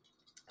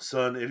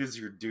 Son, it is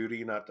your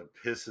duty not to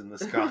piss in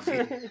this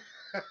coffee.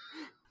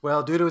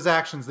 Well, due to his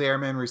actions, the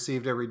airman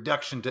received a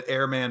reduction to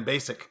Airman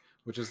Basic,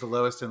 which is the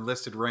lowest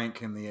enlisted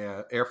rank in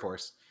the Air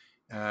Force.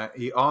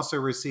 He also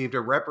received a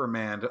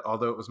reprimand,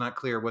 although it was not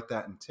clear what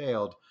that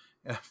entailed.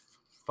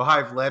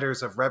 5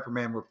 letters of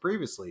reprimand were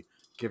previously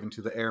given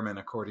to the airman,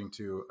 according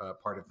to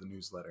part of the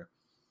newsletter.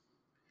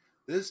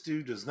 This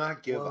dude does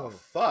not give Whoa. a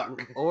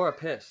fuck. Or a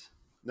piss.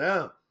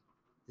 No.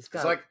 This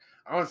It's like,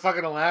 I'm in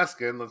fucking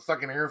Alaska in the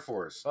fucking Air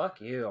Force. fuck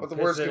you. I'm What the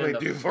worst pissing can in they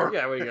do for me?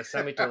 Yeah, what, you gonna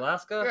send me to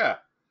Alaska? Yeah.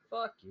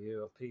 Fuck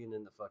you. I'm peeing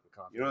in the fucking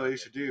coffee. You know what they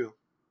should do?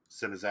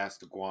 Send his ass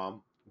to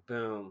Guam.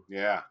 Boom.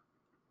 Yeah.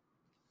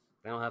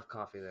 They don't have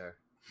coffee there.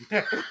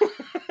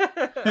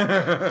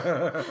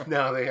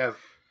 No, they have.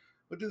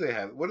 What do they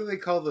have? What do they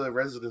call the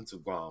residents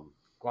of Guam?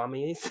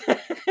 Guamies.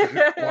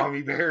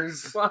 Guami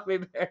bears?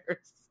 Guami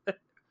bears.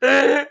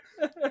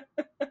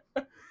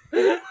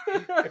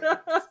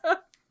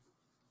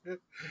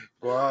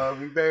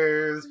 Guami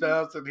bears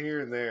bouncing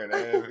here and there and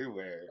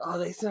everywhere. Oh,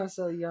 they sound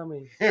so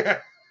yummy.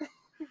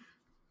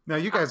 Now,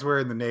 you guys were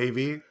in the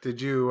Navy.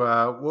 Did you,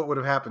 what would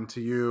have happened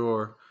to you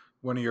or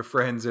one of your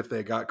friends if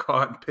they got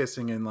caught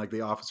pissing in, like,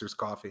 the officer's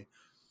coffee?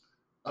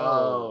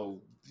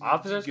 Oh.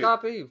 Officer's you get-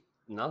 copy?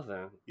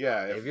 Nothing.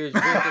 Yeah. If you're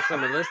drinking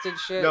some enlisted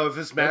shit, No, if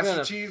it's they're Master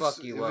gonna Chiefs,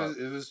 fuck you up.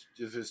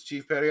 if it's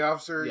Chief Petty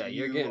Officer, Yeah,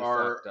 you're you getting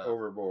are fucked up.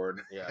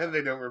 overboard. Yeah. And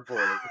they don't report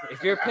it.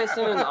 If you're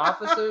pissing in the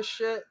officer's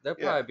shit, they'll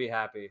Yeah. probably be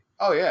happy.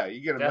 Oh, yeah, you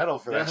get a medal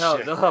for that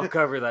shit. They'll help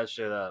cover that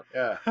shit up.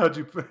 Yeah. How'd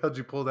you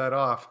pull that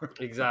off?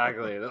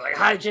 Exactly. They're like,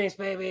 hijinks,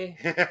 baby.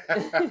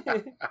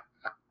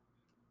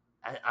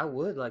 I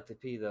would like to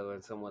pee, though,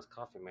 in someone's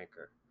coffee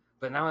maker.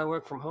 But now I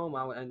work from home,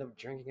 I would end up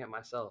drinking it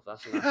myself.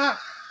 That's not...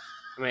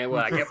 I mean,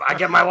 what, I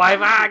get my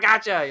wife, I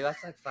gotcha.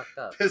 That's like fucked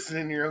up. Pissing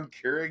in your own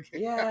Keurig.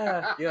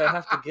 Yeah. Yeah, I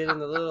have to get in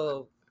the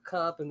little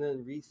cup and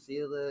then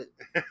reseal it.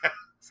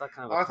 It's not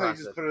kind of Oh, a I thought you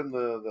process. just put it in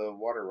the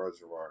water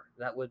reservoir.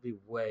 That would be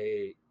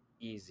way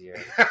easier.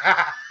 You're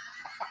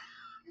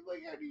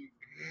like, how do you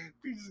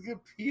just get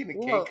pee in a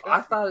Well, cake? I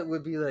thought it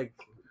would be like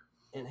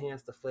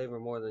enhance the flavor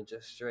more than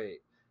just straight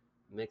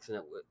mixing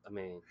it with. I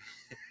mean,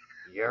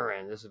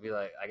 urine. This would be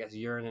like, I guess,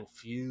 urine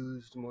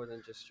infused more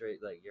than just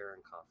straight like urine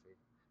coffee.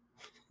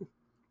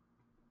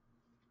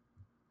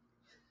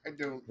 I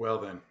don't Well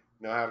then,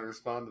 know how to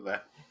respond to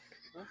that.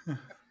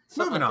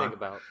 Something Moving to on. think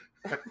about.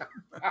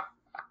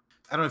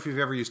 I don't know if you've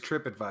ever used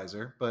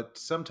TripAdvisor, but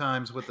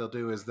sometimes what they'll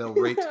do is they'll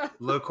rate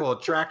local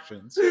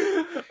attractions.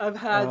 I've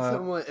had Uh,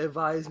 someone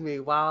advise me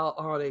while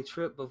on a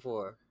trip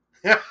before.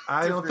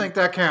 I don't think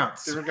that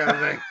counts. Different kind of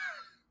thing.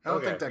 I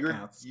don't think that You're-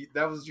 counts.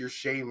 That was your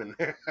shame in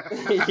there.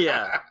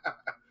 Yeah.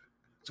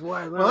 It's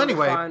why I learned Well,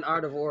 anyway. the fine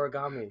art of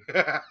origami.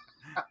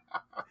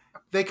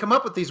 They come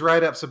up with these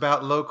write-ups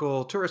about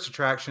local tourist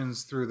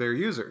attractions through their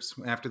users.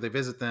 After they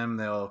visit them,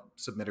 they'll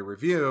submit a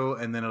review,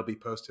 and then it'll be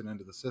posted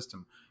into the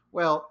system.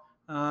 Well,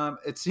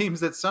 it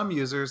seems that some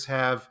users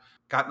have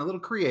gotten a little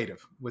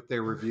creative with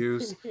their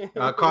reviews,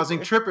 causing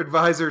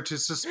TripAdvisor to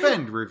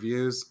suspend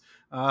reviews.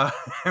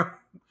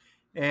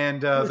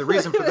 And the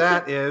reason for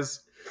that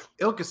is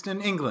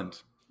Ilkeston,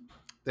 England.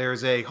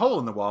 There's a hole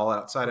in the wall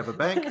outside of a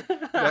bank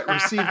that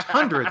received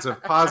hundreds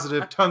of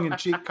positive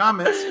tongue-in-cheek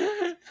comments.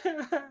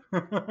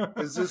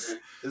 Is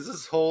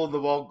this hole in the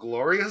wall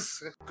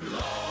glorious?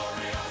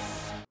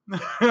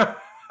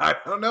 I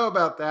don't know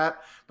about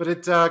that, but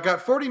it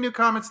got 40 new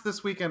comments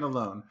this weekend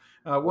alone.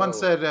 One Whoa.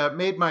 said,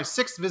 made my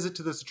 6th visit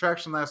to this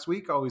attraction last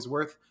week, always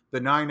worth the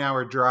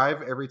 9-hour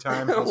drive every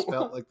time this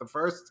felt like the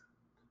first.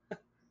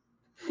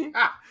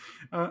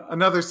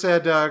 Another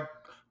said,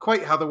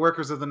 quite how the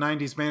workers of the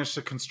 90s managed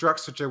to construct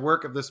such a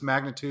work of this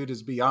magnitude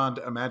is beyond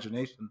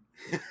imagination.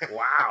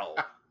 Wow.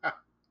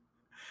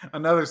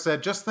 Another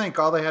said, just think,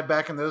 all they had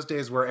back in those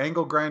days were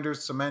angle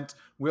grinders, cement,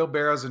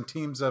 wheelbarrows, and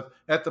teams of,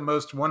 at the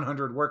most,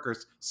 100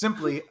 workers.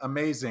 Simply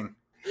amazing.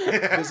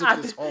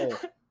 Visit this hole.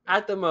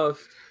 At the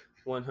most,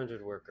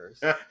 100 workers.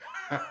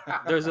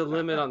 There's a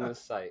limit on this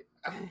site.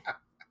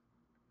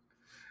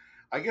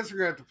 I guess we're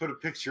gonna have to put a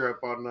picture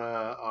up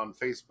on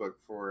Facebook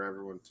for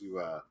everyone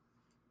to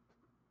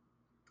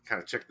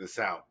kind of check this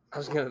out. I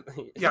was gonna.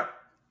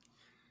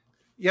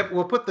 Yep,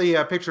 we'll put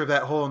the picture of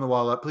that hole in the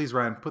wall up. Please,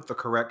 Ryan, put the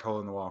correct hole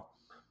in the wall.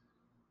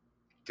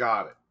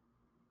 Got it.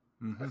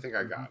 Mhm. I think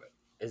I got it.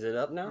 Is it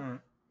up now? Mhm.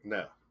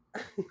 No.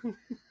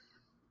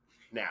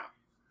 Now.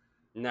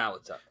 Now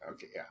it's up.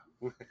 Okay.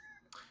 Yeah.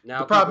 Now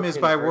The problem people is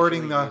can by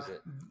awarding virtually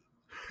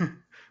use it.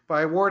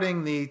 by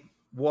awarding the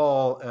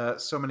wall,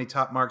 so many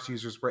top marks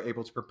users were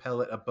able to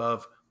propel it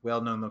above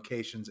well-known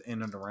locations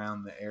in and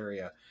around the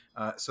area.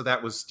 So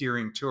that was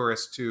steering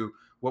tourists to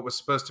what was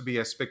supposed to be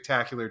a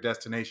spectacular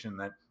destination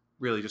that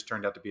really just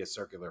turned out to be a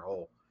circular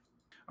hole.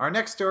 Our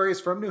next story is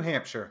from New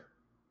Hampshire,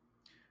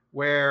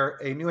 where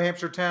a New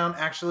Hampshire town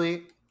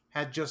actually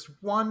had just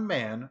one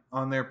man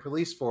on their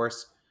police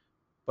force,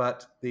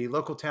 but the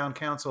local town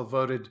council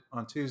voted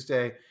on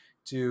Tuesday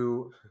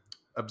to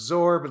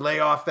lay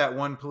off that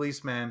one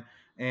policeman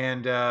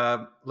and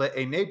let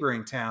a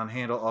neighboring town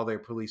handle all their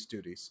police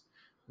duties.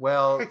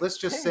 Well, let's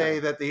just say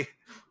that the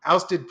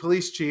ousted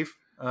police chief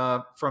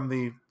from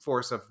the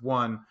force of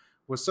one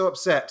was so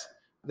upset,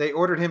 they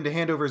ordered him to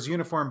hand over his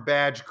uniform,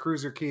 badge,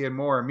 cruiser key, and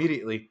more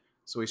immediately.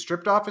 So he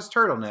stripped off his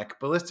turtleneck,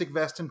 ballistic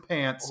vest, and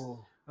pants,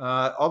 Oh.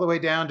 all the way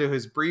down to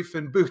his brief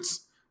and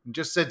boots, and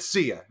just said,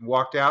 "See ya," and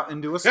walked out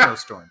into a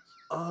snowstorm.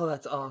 Oh,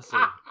 that's awesome.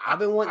 I've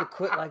been wanting to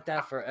quit like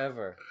that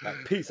forever. Like,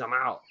 peace, I'm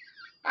out.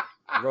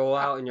 Roll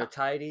out in your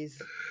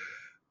tighties.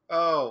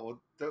 Oh,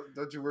 well,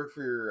 don't you work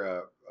for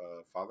your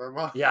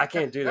father-in-law? Yeah, I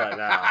can't do that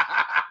now.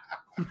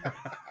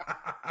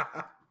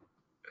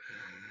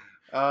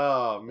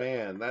 Oh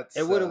man, that's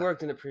It would have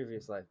worked in a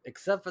previous life,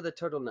 except for the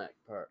turtleneck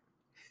part.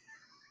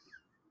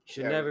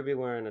 Should Yeah. never be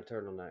wearing a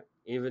turtleneck,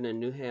 even in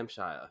New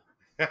Hampshire.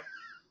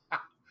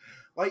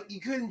 Like, you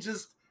couldn't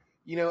just,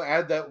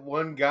 add that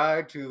one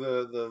guy to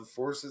the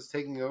forces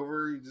taking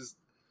over.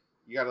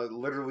 You gotta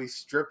literally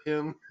strip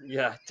him.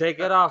 Yeah, take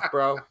it off,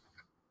 bro.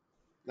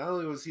 Not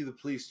only was he the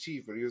police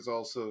chief, but he was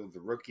also the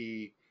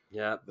rookie,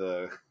 Yeah.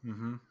 the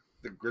Mm-hmm.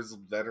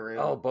 grizzled veteran.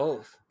 Oh,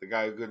 both. The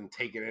guy who couldn't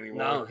take it anymore.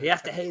 No, he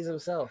has to haze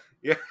himself.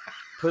 Yeah.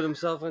 Put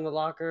himself in the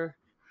locker.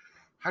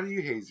 How do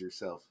you haze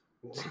yourself?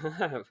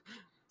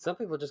 Some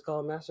people just call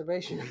it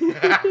masturbation.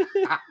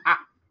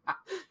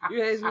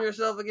 You hazing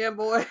yourself again,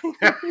 boy?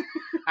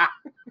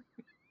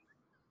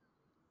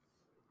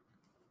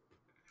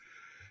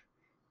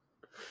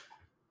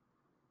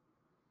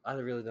 I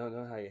really don't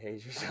know how you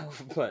haze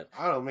yourself, but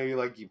I don't know, maybe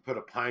like you put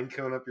a pine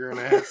cone up your own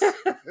ass.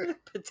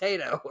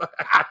 potato.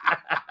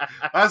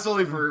 That's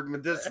only for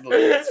medicinal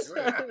use.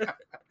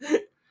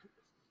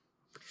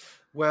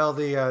 Well,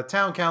 the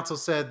town council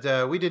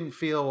said we didn't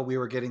feel we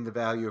were getting the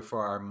value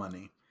for our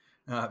money.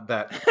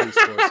 That police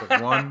force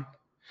of one.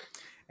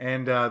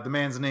 And the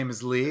man's name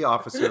is Lee,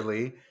 Officer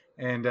Lee.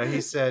 And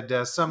he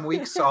said some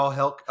weeks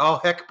all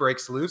heck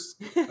breaks loose.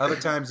 Other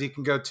times he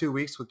can go 2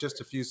 weeks with just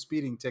a few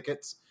speeding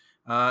tickets.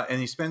 And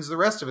he spends the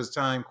rest of his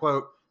time,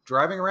 quote,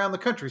 driving around the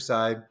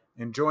countryside,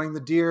 enjoying the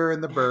deer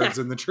and the birds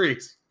and the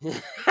trees.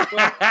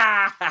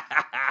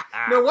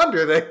 No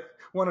wonder they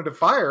wanted to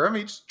fire him.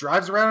 He just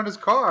drives around in his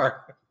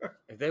car.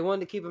 If they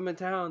wanted to keep him in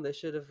town, they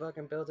should have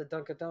fucking built a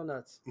Dunkin'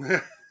 Donuts.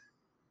 How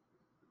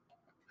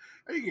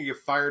are you gonna get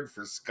fired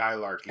for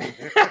skylarking?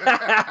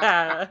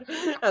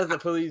 As the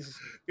police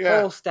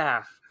Yeah. whole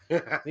staff.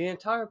 The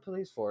entire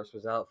police force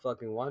was out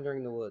fucking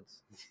wandering the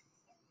woods.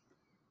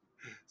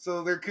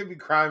 So there could be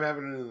crime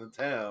happening in the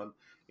town.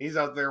 He's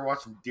out there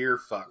watching deer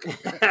fuck.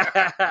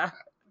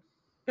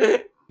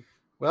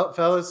 Well,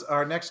 fellas,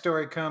 our next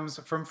story comes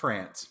from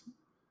France.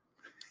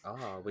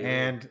 Oh,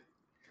 And,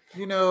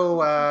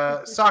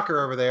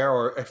 soccer over there,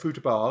 or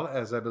football,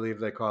 as I believe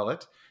they call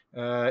it,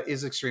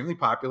 is extremely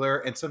popular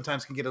and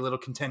sometimes can get a little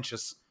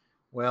contentious.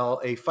 Well,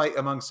 a fight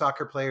among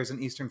soccer players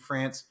in eastern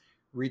France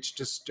reached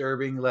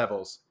disturbing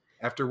levels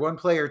after one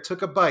player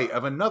took a bite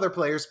of another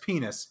player's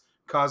penis,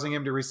 causing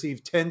him to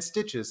receive 10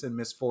 stitches and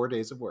miss 4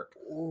 days of work.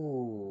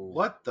 Ooh.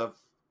 What the?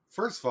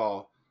 First of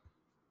all,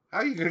 how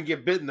are you gonna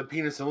get bit in the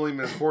penis and only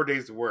miss 4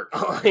 days of work?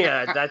 Oh,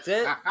 yeah, that's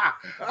it?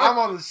 I'm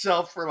on the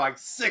shelf for like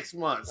 6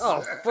 months.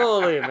 Oh,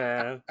 fully,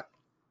 man.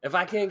 If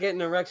I can't get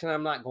an erection,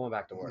 I'm not going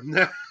back to work.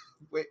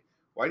 Wait,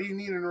 why do you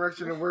need an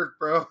erection at work,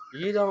 bro?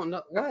 You don't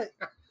know what?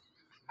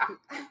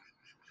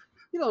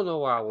 You don't know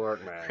where I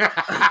work, man.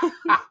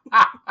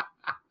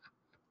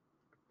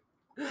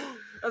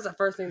 That's the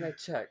first thing they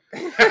check.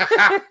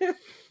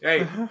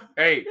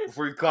 hey,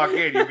 before you clock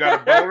in, you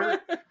got a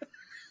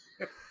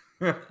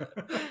boner?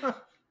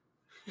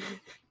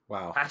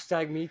 Wow.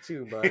 Hashtag me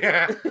too, bud.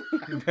 Yeah.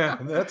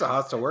 That's a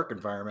hostile work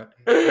environment.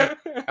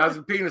 How's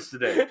the penis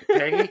today?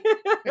 Tangy?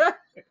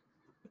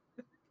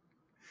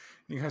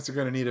 You guys are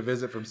going to need a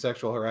visit from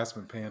Sexual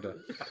Harassment Panda.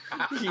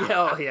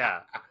 Yo,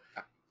 yeah.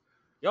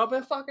 Y'all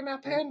been fucking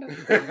that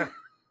panda?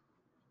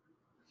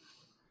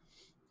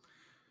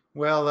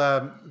 Well,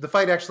 the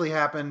fight actually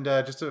happened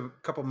just a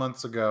couple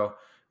months ago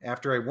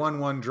after a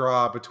 1-1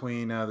 draw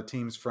between the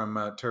teams from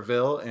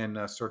Terville and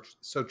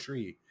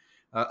Sautry.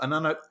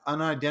 An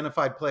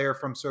unidentified player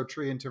from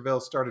Sautry and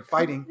Terville started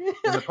fighting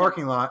in the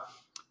parking lot,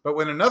 but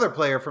when another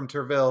player from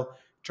Terville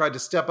tried to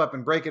step up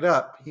and break it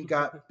up, he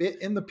got bit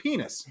in the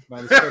penis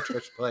by the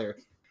Sautry player.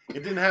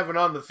 It didn't happen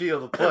on the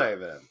field of play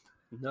then.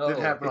 No.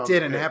 Didn't happen It on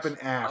didn't the pitch. happen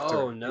after.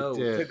 Oh, no. It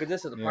did. Thank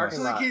goodness of the Yeah. parking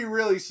So lot. can you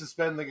really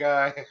suspend the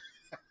guy?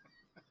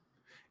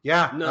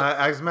 Yeah, No.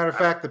 as a matter of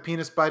fact, the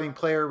penis-biting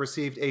player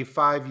received a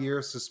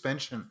 5-year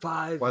suspension,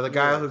 5 while the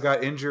guy years. who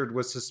got injured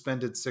was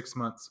suspended 6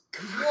 months.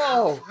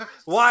 Whoa.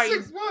 Why?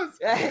 6 months?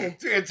 Hey.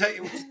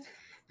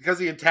 Because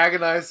he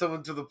antagonized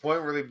someone to the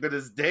point where they bit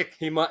his dick?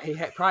 Probably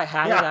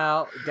had Yeah. it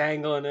out,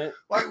 dangling it.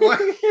 Like what?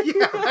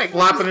 Yeah, like,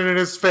 Flopping it in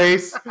his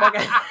face.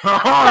 Fucking-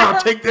 Oh,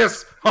 take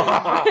this.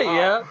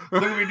 yeah.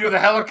 look at me do the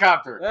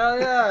helicopter. Hell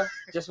yeah.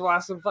 Just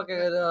watch some fucking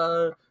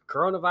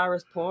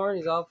coronavirus porn.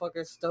 He's all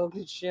fucking stoked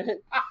and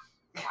shit.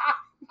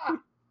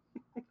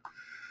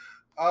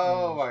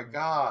 Oh my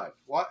god.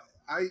 What?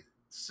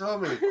 So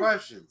many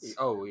questions.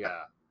 Oh,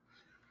 yeah.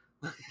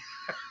 Like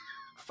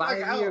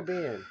 5-year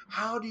ban.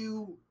 How do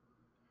you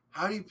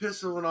piss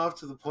someone off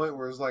to the point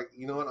where it's like,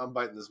 you know what, I'm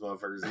biting this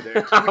motherfucker's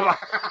dick. I'm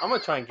going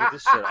to try and get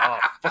this shit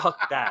off.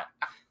 Fuck that.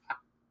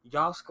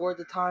 Y'all scored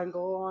the tying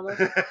goal on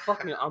us?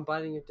 Fuck me. I'm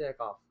biting your dick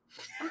off.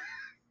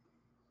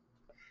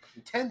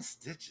 10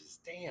 stitches,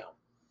 damn.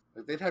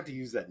 Like, they'd have to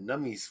use that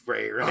nummy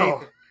spray,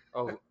 right?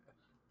 Oh,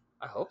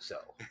 I hope so.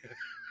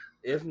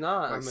 If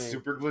not, Like I mean,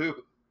 super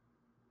glue.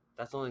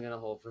 that's only going to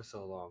hold for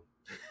so long.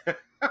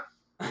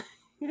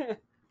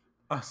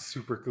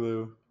 Super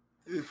glue.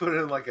 You put it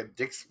in like a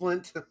dick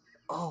splint.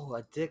 Oh,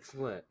 a dick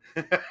splint.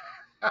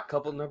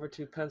 Couple number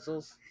 2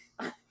 pencils.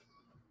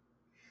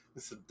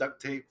 Some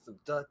duct tape. Some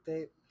duct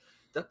tape.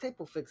 Duct tape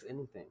will fix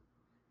anything.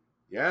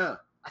 Yeah.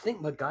 I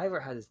think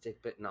MacGyver had his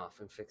dick bitten off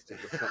and fixed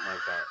it with something like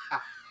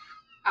that.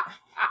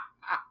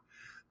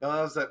 No,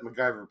 that was that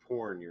MacGyver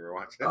porn you were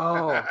watching.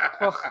 Oh.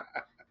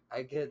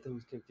 I get them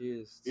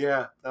confused.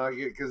 Yeah, no, I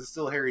get it, because it's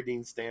still Harry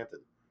Dean Stanton.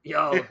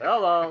 Yo,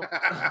 hello.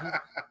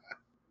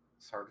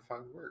 It's hard to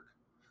find work.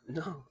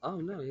 No. Oh,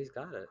 no, he's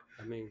got it.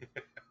 I mean,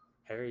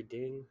 Harry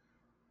Ding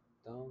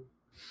Dong.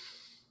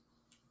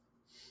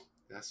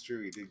 That's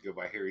true. He did go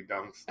by Harry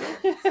Dong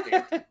Stanton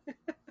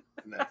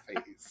in that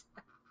phase.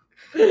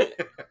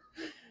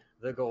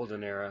 The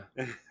golden era.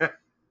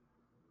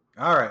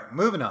 All right,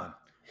 moving on.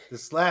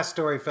 This last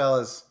story,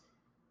 fellas,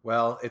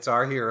 well, it's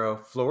our hero,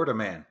 Florida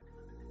Man.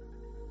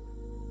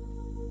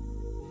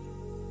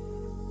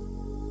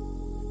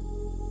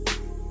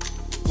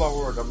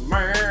 Florida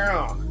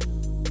man.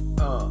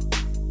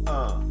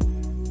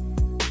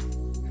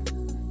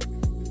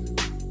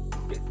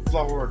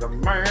 Florida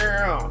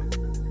man.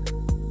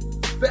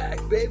 Back,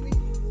 baby.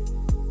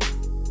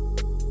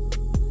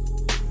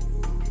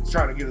 He's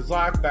trying to get his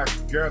life back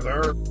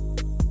together.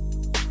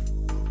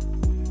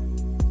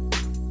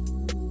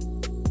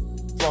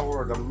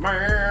 Florida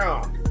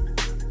man.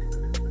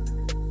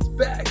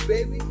 Back,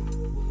 baby.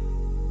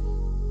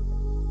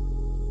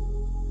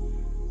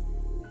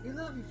 We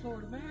love you,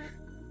 Florida man.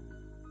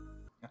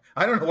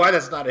 I don't know why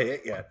that's not a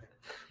hit yet.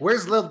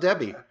 Where's Lil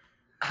Debbie?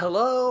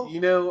 Hello.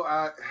 You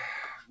know,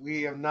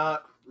 we have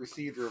not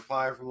received a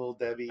reply from Little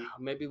Debbie.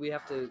 Maybe we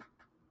have to hit her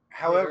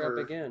However,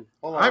 up again.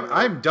 hold on.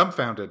 I'm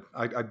dumbfounded.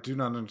 I do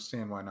not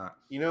understand why not.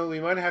 You know, we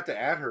might have to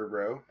add her,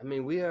 bro. I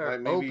mean, we are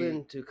Like, maybe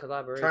open to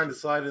collaboration. Trying to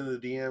slide into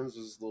the DMs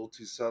was a little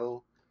too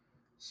subtle.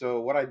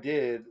 So what I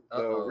did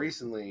though Uh-oh.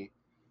 recently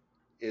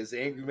is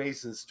Angry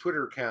Mason's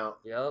Twitter account.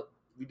 Yep.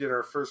 We did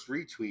our first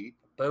retweet,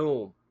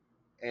 Boom.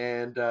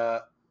 and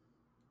of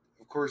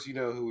course, you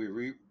know who we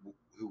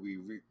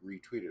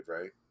retweeted,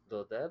 right?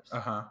 Lil Debs.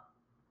 Uh-huh.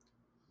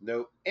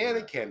 No,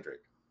 Anna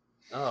Kendrick.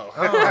 Oh.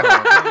 Oh, very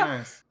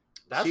nice.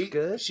 That's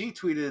good. She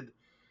tweeted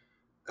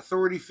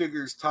authority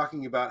figures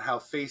talking about how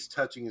face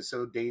touching is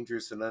so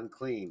dangerous and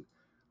unclean.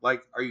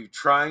 Like, are you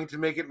trying to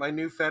make it my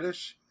new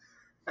fetish?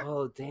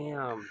 Oh,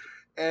 damn.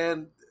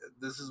 And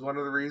this is one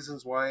of the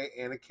reasons why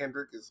Anna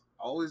Kendrick is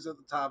always at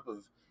the top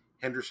of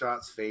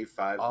Hendershot's Fave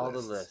 5 All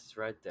lists. the lists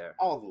right there.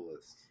 All the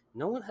lists.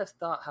 No one has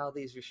thought how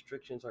these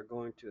restrictions are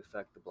going to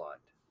affect the blind.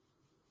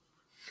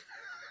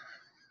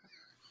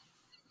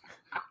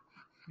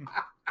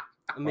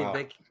 I mean,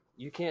 Wow.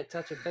 you can't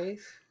touch a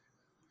face?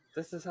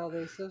 This is how they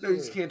associate. No, you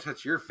just can't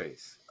touch your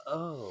face.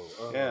 Oh,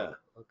 Yeah.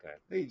 Okay.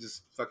 You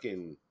just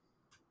fucking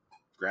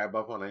grab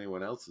up on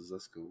anyone else's.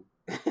 That's cool.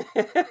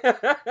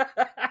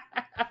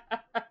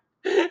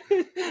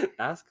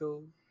 That's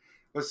cool.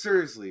 But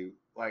seriously,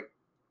 like,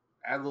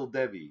 add Little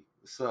Debbie.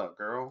 What's up,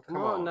 girl? Come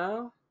on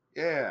now.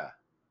 Yeah.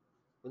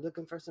 We're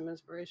looking for some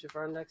inspiration for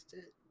our next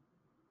hit.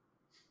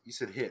 You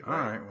said hit, All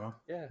right? right, well.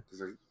 Yeah.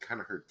 Because I kind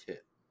of heard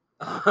tit.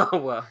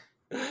 Well,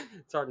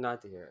 it's hard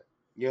not to hear it.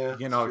 Yeah. You're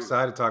getting all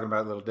excited talking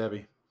about Little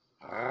Debbie.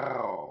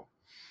 Wow.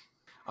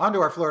 On to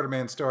our Florida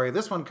man story.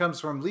 This one comes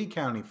from Lee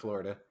County,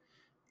 Florida.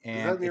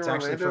 And near it's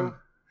actually Orlando?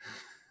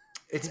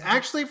 it's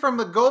actually from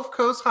the Gulf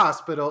Coast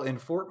Hospital in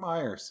Fort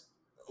Myers.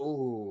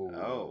 Ooh.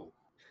 Oh.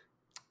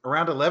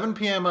 Around 11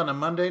 p.m. on a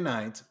Monday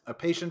night, a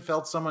patient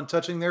felt someone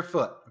touching their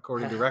foot,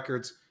 according to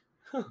records.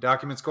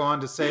 Documents go on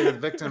to say that the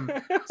victim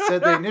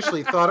said they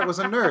initially thought it was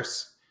a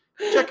nurse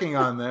checking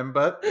on them,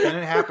 but then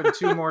it happened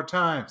 2 more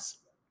times.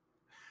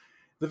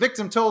 The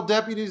victim told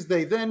deputies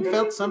they then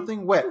felt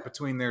something wet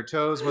between their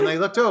toes. When they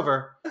looked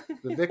over,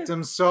 the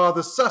victim saw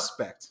the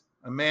suspect,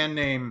 a man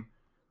named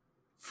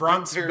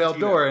Franz Tarantino.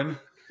 Beldorin.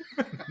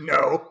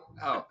 No.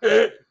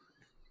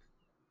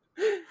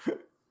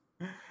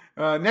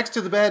 Oh. Next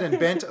to the bed and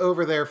bent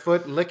over their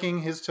foot,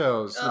 licking his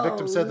toes. The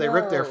victim said they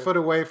ripped their no. foot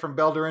away from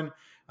Beldorin,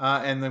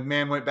 and the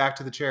man went back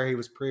to the chair he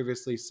was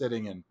previously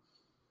sitting in.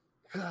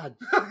 God.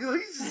 He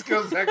just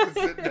goes back to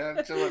sitting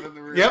down, chilling in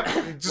the room. Yep,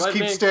 just What,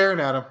 keep man? staring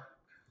at him.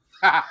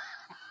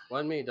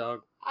 Wasn't me,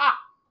 dog.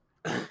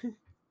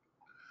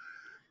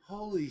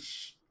 Holy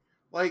sh!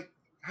 Like,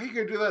 how you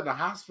gonna do that in a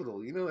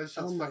hospital? You know, that's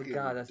just Oh my fucking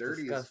God, that's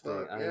dirty disgusting. as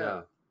fuck. I Yeah.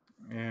 know.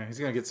 Yeah, he's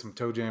gonna get some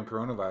toe jam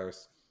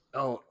coronavirus.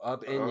 Oh,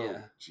 up in Oh, ya.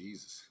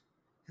 Jesus.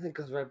 And it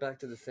goes right back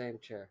to the same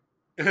chair.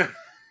 Yeah.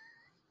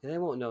 They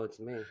won't know it's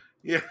me.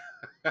 It's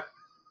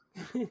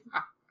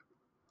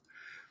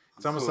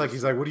almost like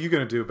he's like, "What are you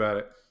gonna do about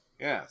it?"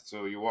 Yeah.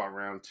 So you want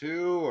round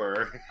 2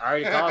 or? I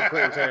already called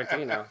Quentin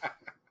Tarantino.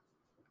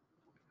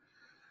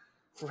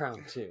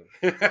 Round 2.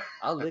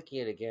 I'll lick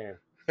you again.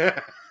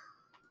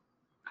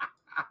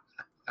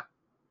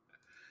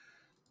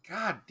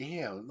 God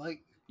damn!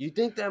 Like, You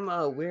think them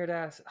weird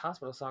ass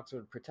hospital socks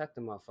would protect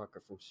the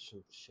motherfucker from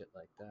some shit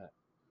like that?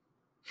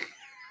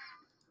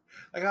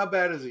 like how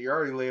bad is it? You're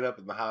already laid up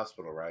in the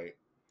hospital, right?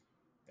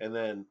 And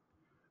then,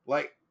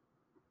 like,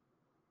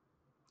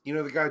 you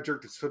know, the guy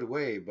jerked his foot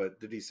away,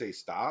 but did he say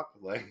stop?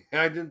 Like,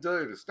 I didn't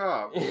tell you to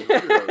stop. You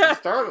know,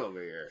 start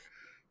over here.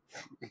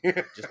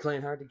 Just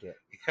plain hard to get.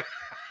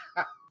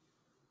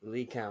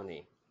 Lee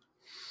County.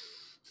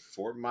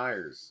 Fort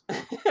Myers.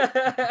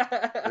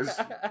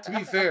 To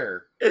be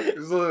fair,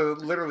 there's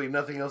literally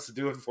nothing else to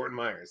do in Fort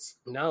Myers.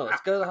 No,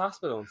 let's go to the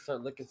hospital and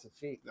start licking some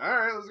feet. All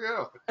right, let's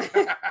go.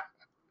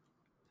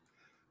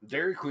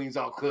 Dairy Queen's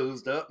all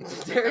closed up.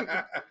 It's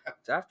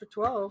after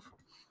 12.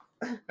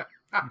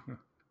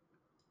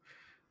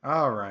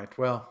 All right.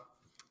 Well,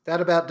 that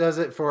about does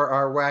it for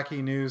our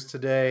wacky news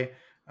today,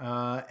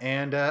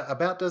 and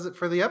about does it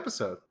for the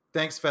episode.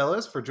 Thanks,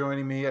 fellas, for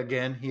joining me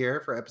again here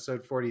for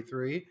episode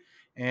 43.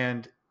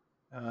 And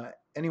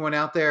anyone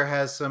out there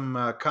has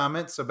some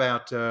comments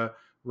about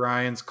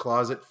Ryan's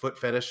closet foot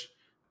fetish,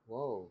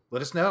 Whoa.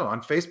 let us know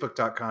on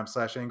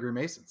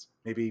Facebook.com/AngryMasons.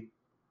 Maybe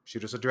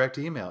shoot us a direct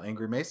email,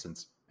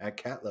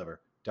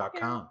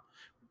 angrymasons@catlover.com.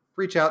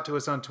 Reach out to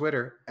us on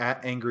Twitter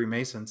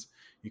 @AngryMasons.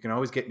 You can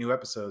always get new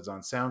episodes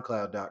on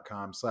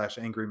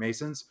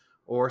SoundCloud.com/AngryMasons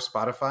or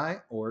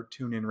Spotify or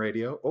TuneIn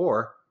Radio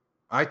or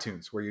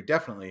iTunes, where you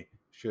definitely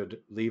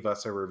should leave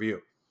us a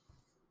review.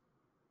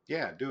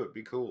 Yeah, do it.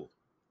 Be cool.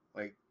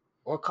 Like,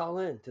 Or call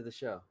in to the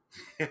show.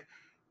 do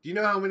you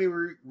know how many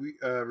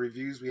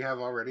reviews we have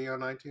already on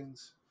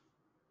iTunes?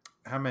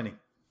 How many?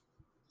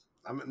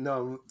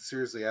 I'm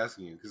seriously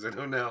asking you because I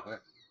don't know.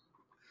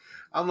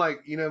 I'm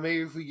like, you know,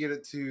 maybe if we get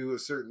it to a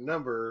certain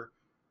number,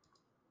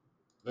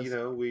 Let's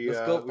we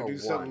go do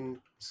for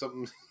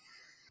something.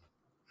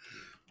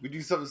 We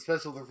do something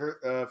special for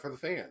the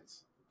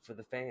fans. For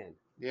the fan.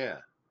 Yeah,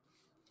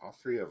 all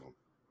three of them.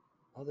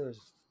 Oh, there's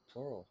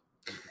plural.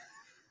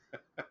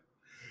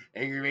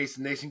 Angry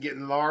Mason Nation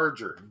getting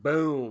larger.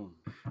 Boom.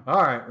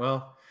 All right.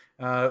 Well,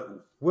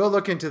 we'll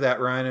look into that,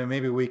 Ryan, and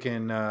maybe we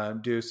can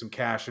do some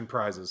cash and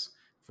prizes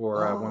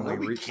for when no, we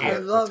we reach can't. I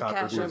the love top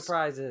cash and reviews.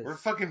 prizes. We're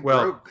fucking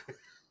Well, broke.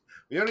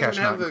 We don't Cash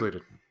even not have the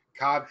included.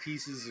 cod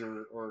pieces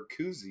or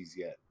koozies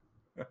yet.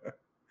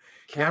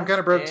 Yeah, I'm kind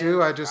of broke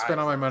too. I just spent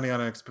all my money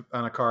on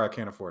a car I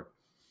can't afford.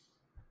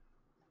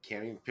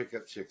 Can't even pick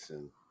up chicks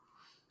in.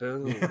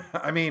 Boom.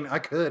 I mean, I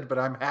could, but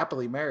I'm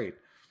happily married.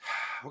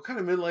 What kind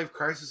of midlife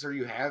crisis are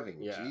you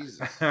having? Yeah. Jesus.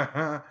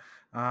 I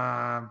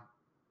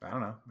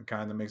don't know. The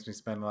kind that makes me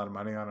spend a lot of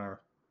money on a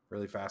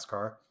really fast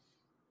car.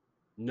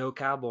 No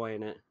cowboy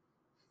in it.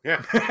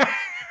 Yeah.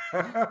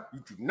 You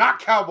do not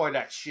cowboy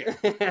that shit.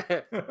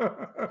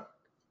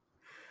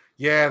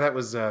 Yeah, that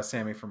was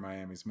Sammy from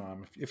Miami's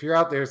mom. If you're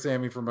out there,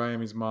 Sammy from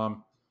Miami's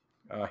mom,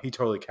 he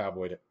totally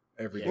cowboyed it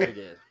every Yeah, day. he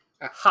did.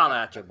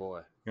 Holla at your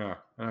boy. Yeah,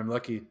 and I'm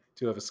lucky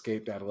to have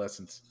escaped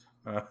adolescence.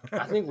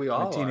 I think we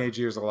all my teenage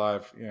years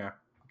alive. Yeah,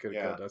 could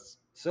have Yeah. killed us.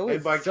 So And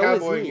is, by so is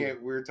cowboying he.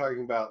 it, we're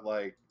talking about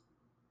like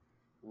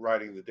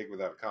riding the dick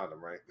without a condom,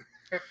 right?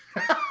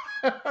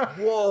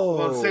 Whoa.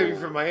 Well, it's saving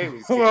from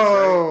Miami's Whoa, case,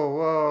 right?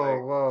 whoa,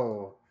 Like-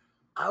 whoa!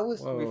 I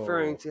was Whoa.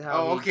 referring to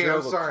how Oh, he okay,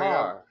 drove I'm sorry. a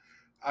car.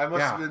 I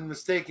must have Yeah. been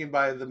mistaken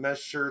by the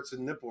mesh shirts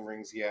and nipple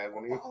rings he had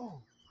when he.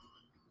 Oh.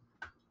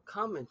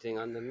 Commenting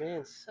on the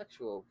man's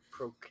sexual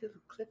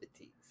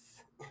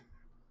proclivities.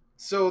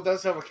 So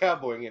that's how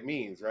cowboying it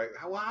means, right?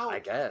 How I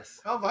guess.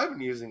 how have I been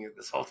using it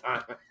this whole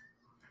time?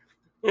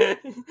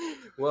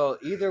 Well,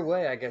 either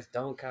way, I guess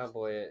don't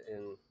cowboy it,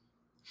 and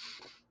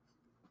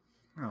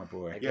Oh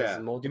boy! I Yeah. guess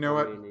multiple You know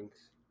what? meanings.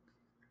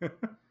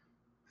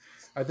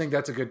 I think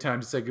that's a good time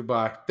to say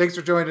goodbye. Thanks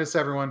for joining us,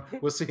 everyone.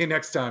 We'll see you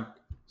next time.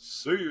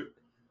 See you.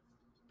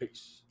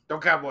 Peace.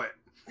 Don't cowboy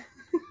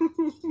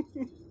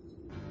it.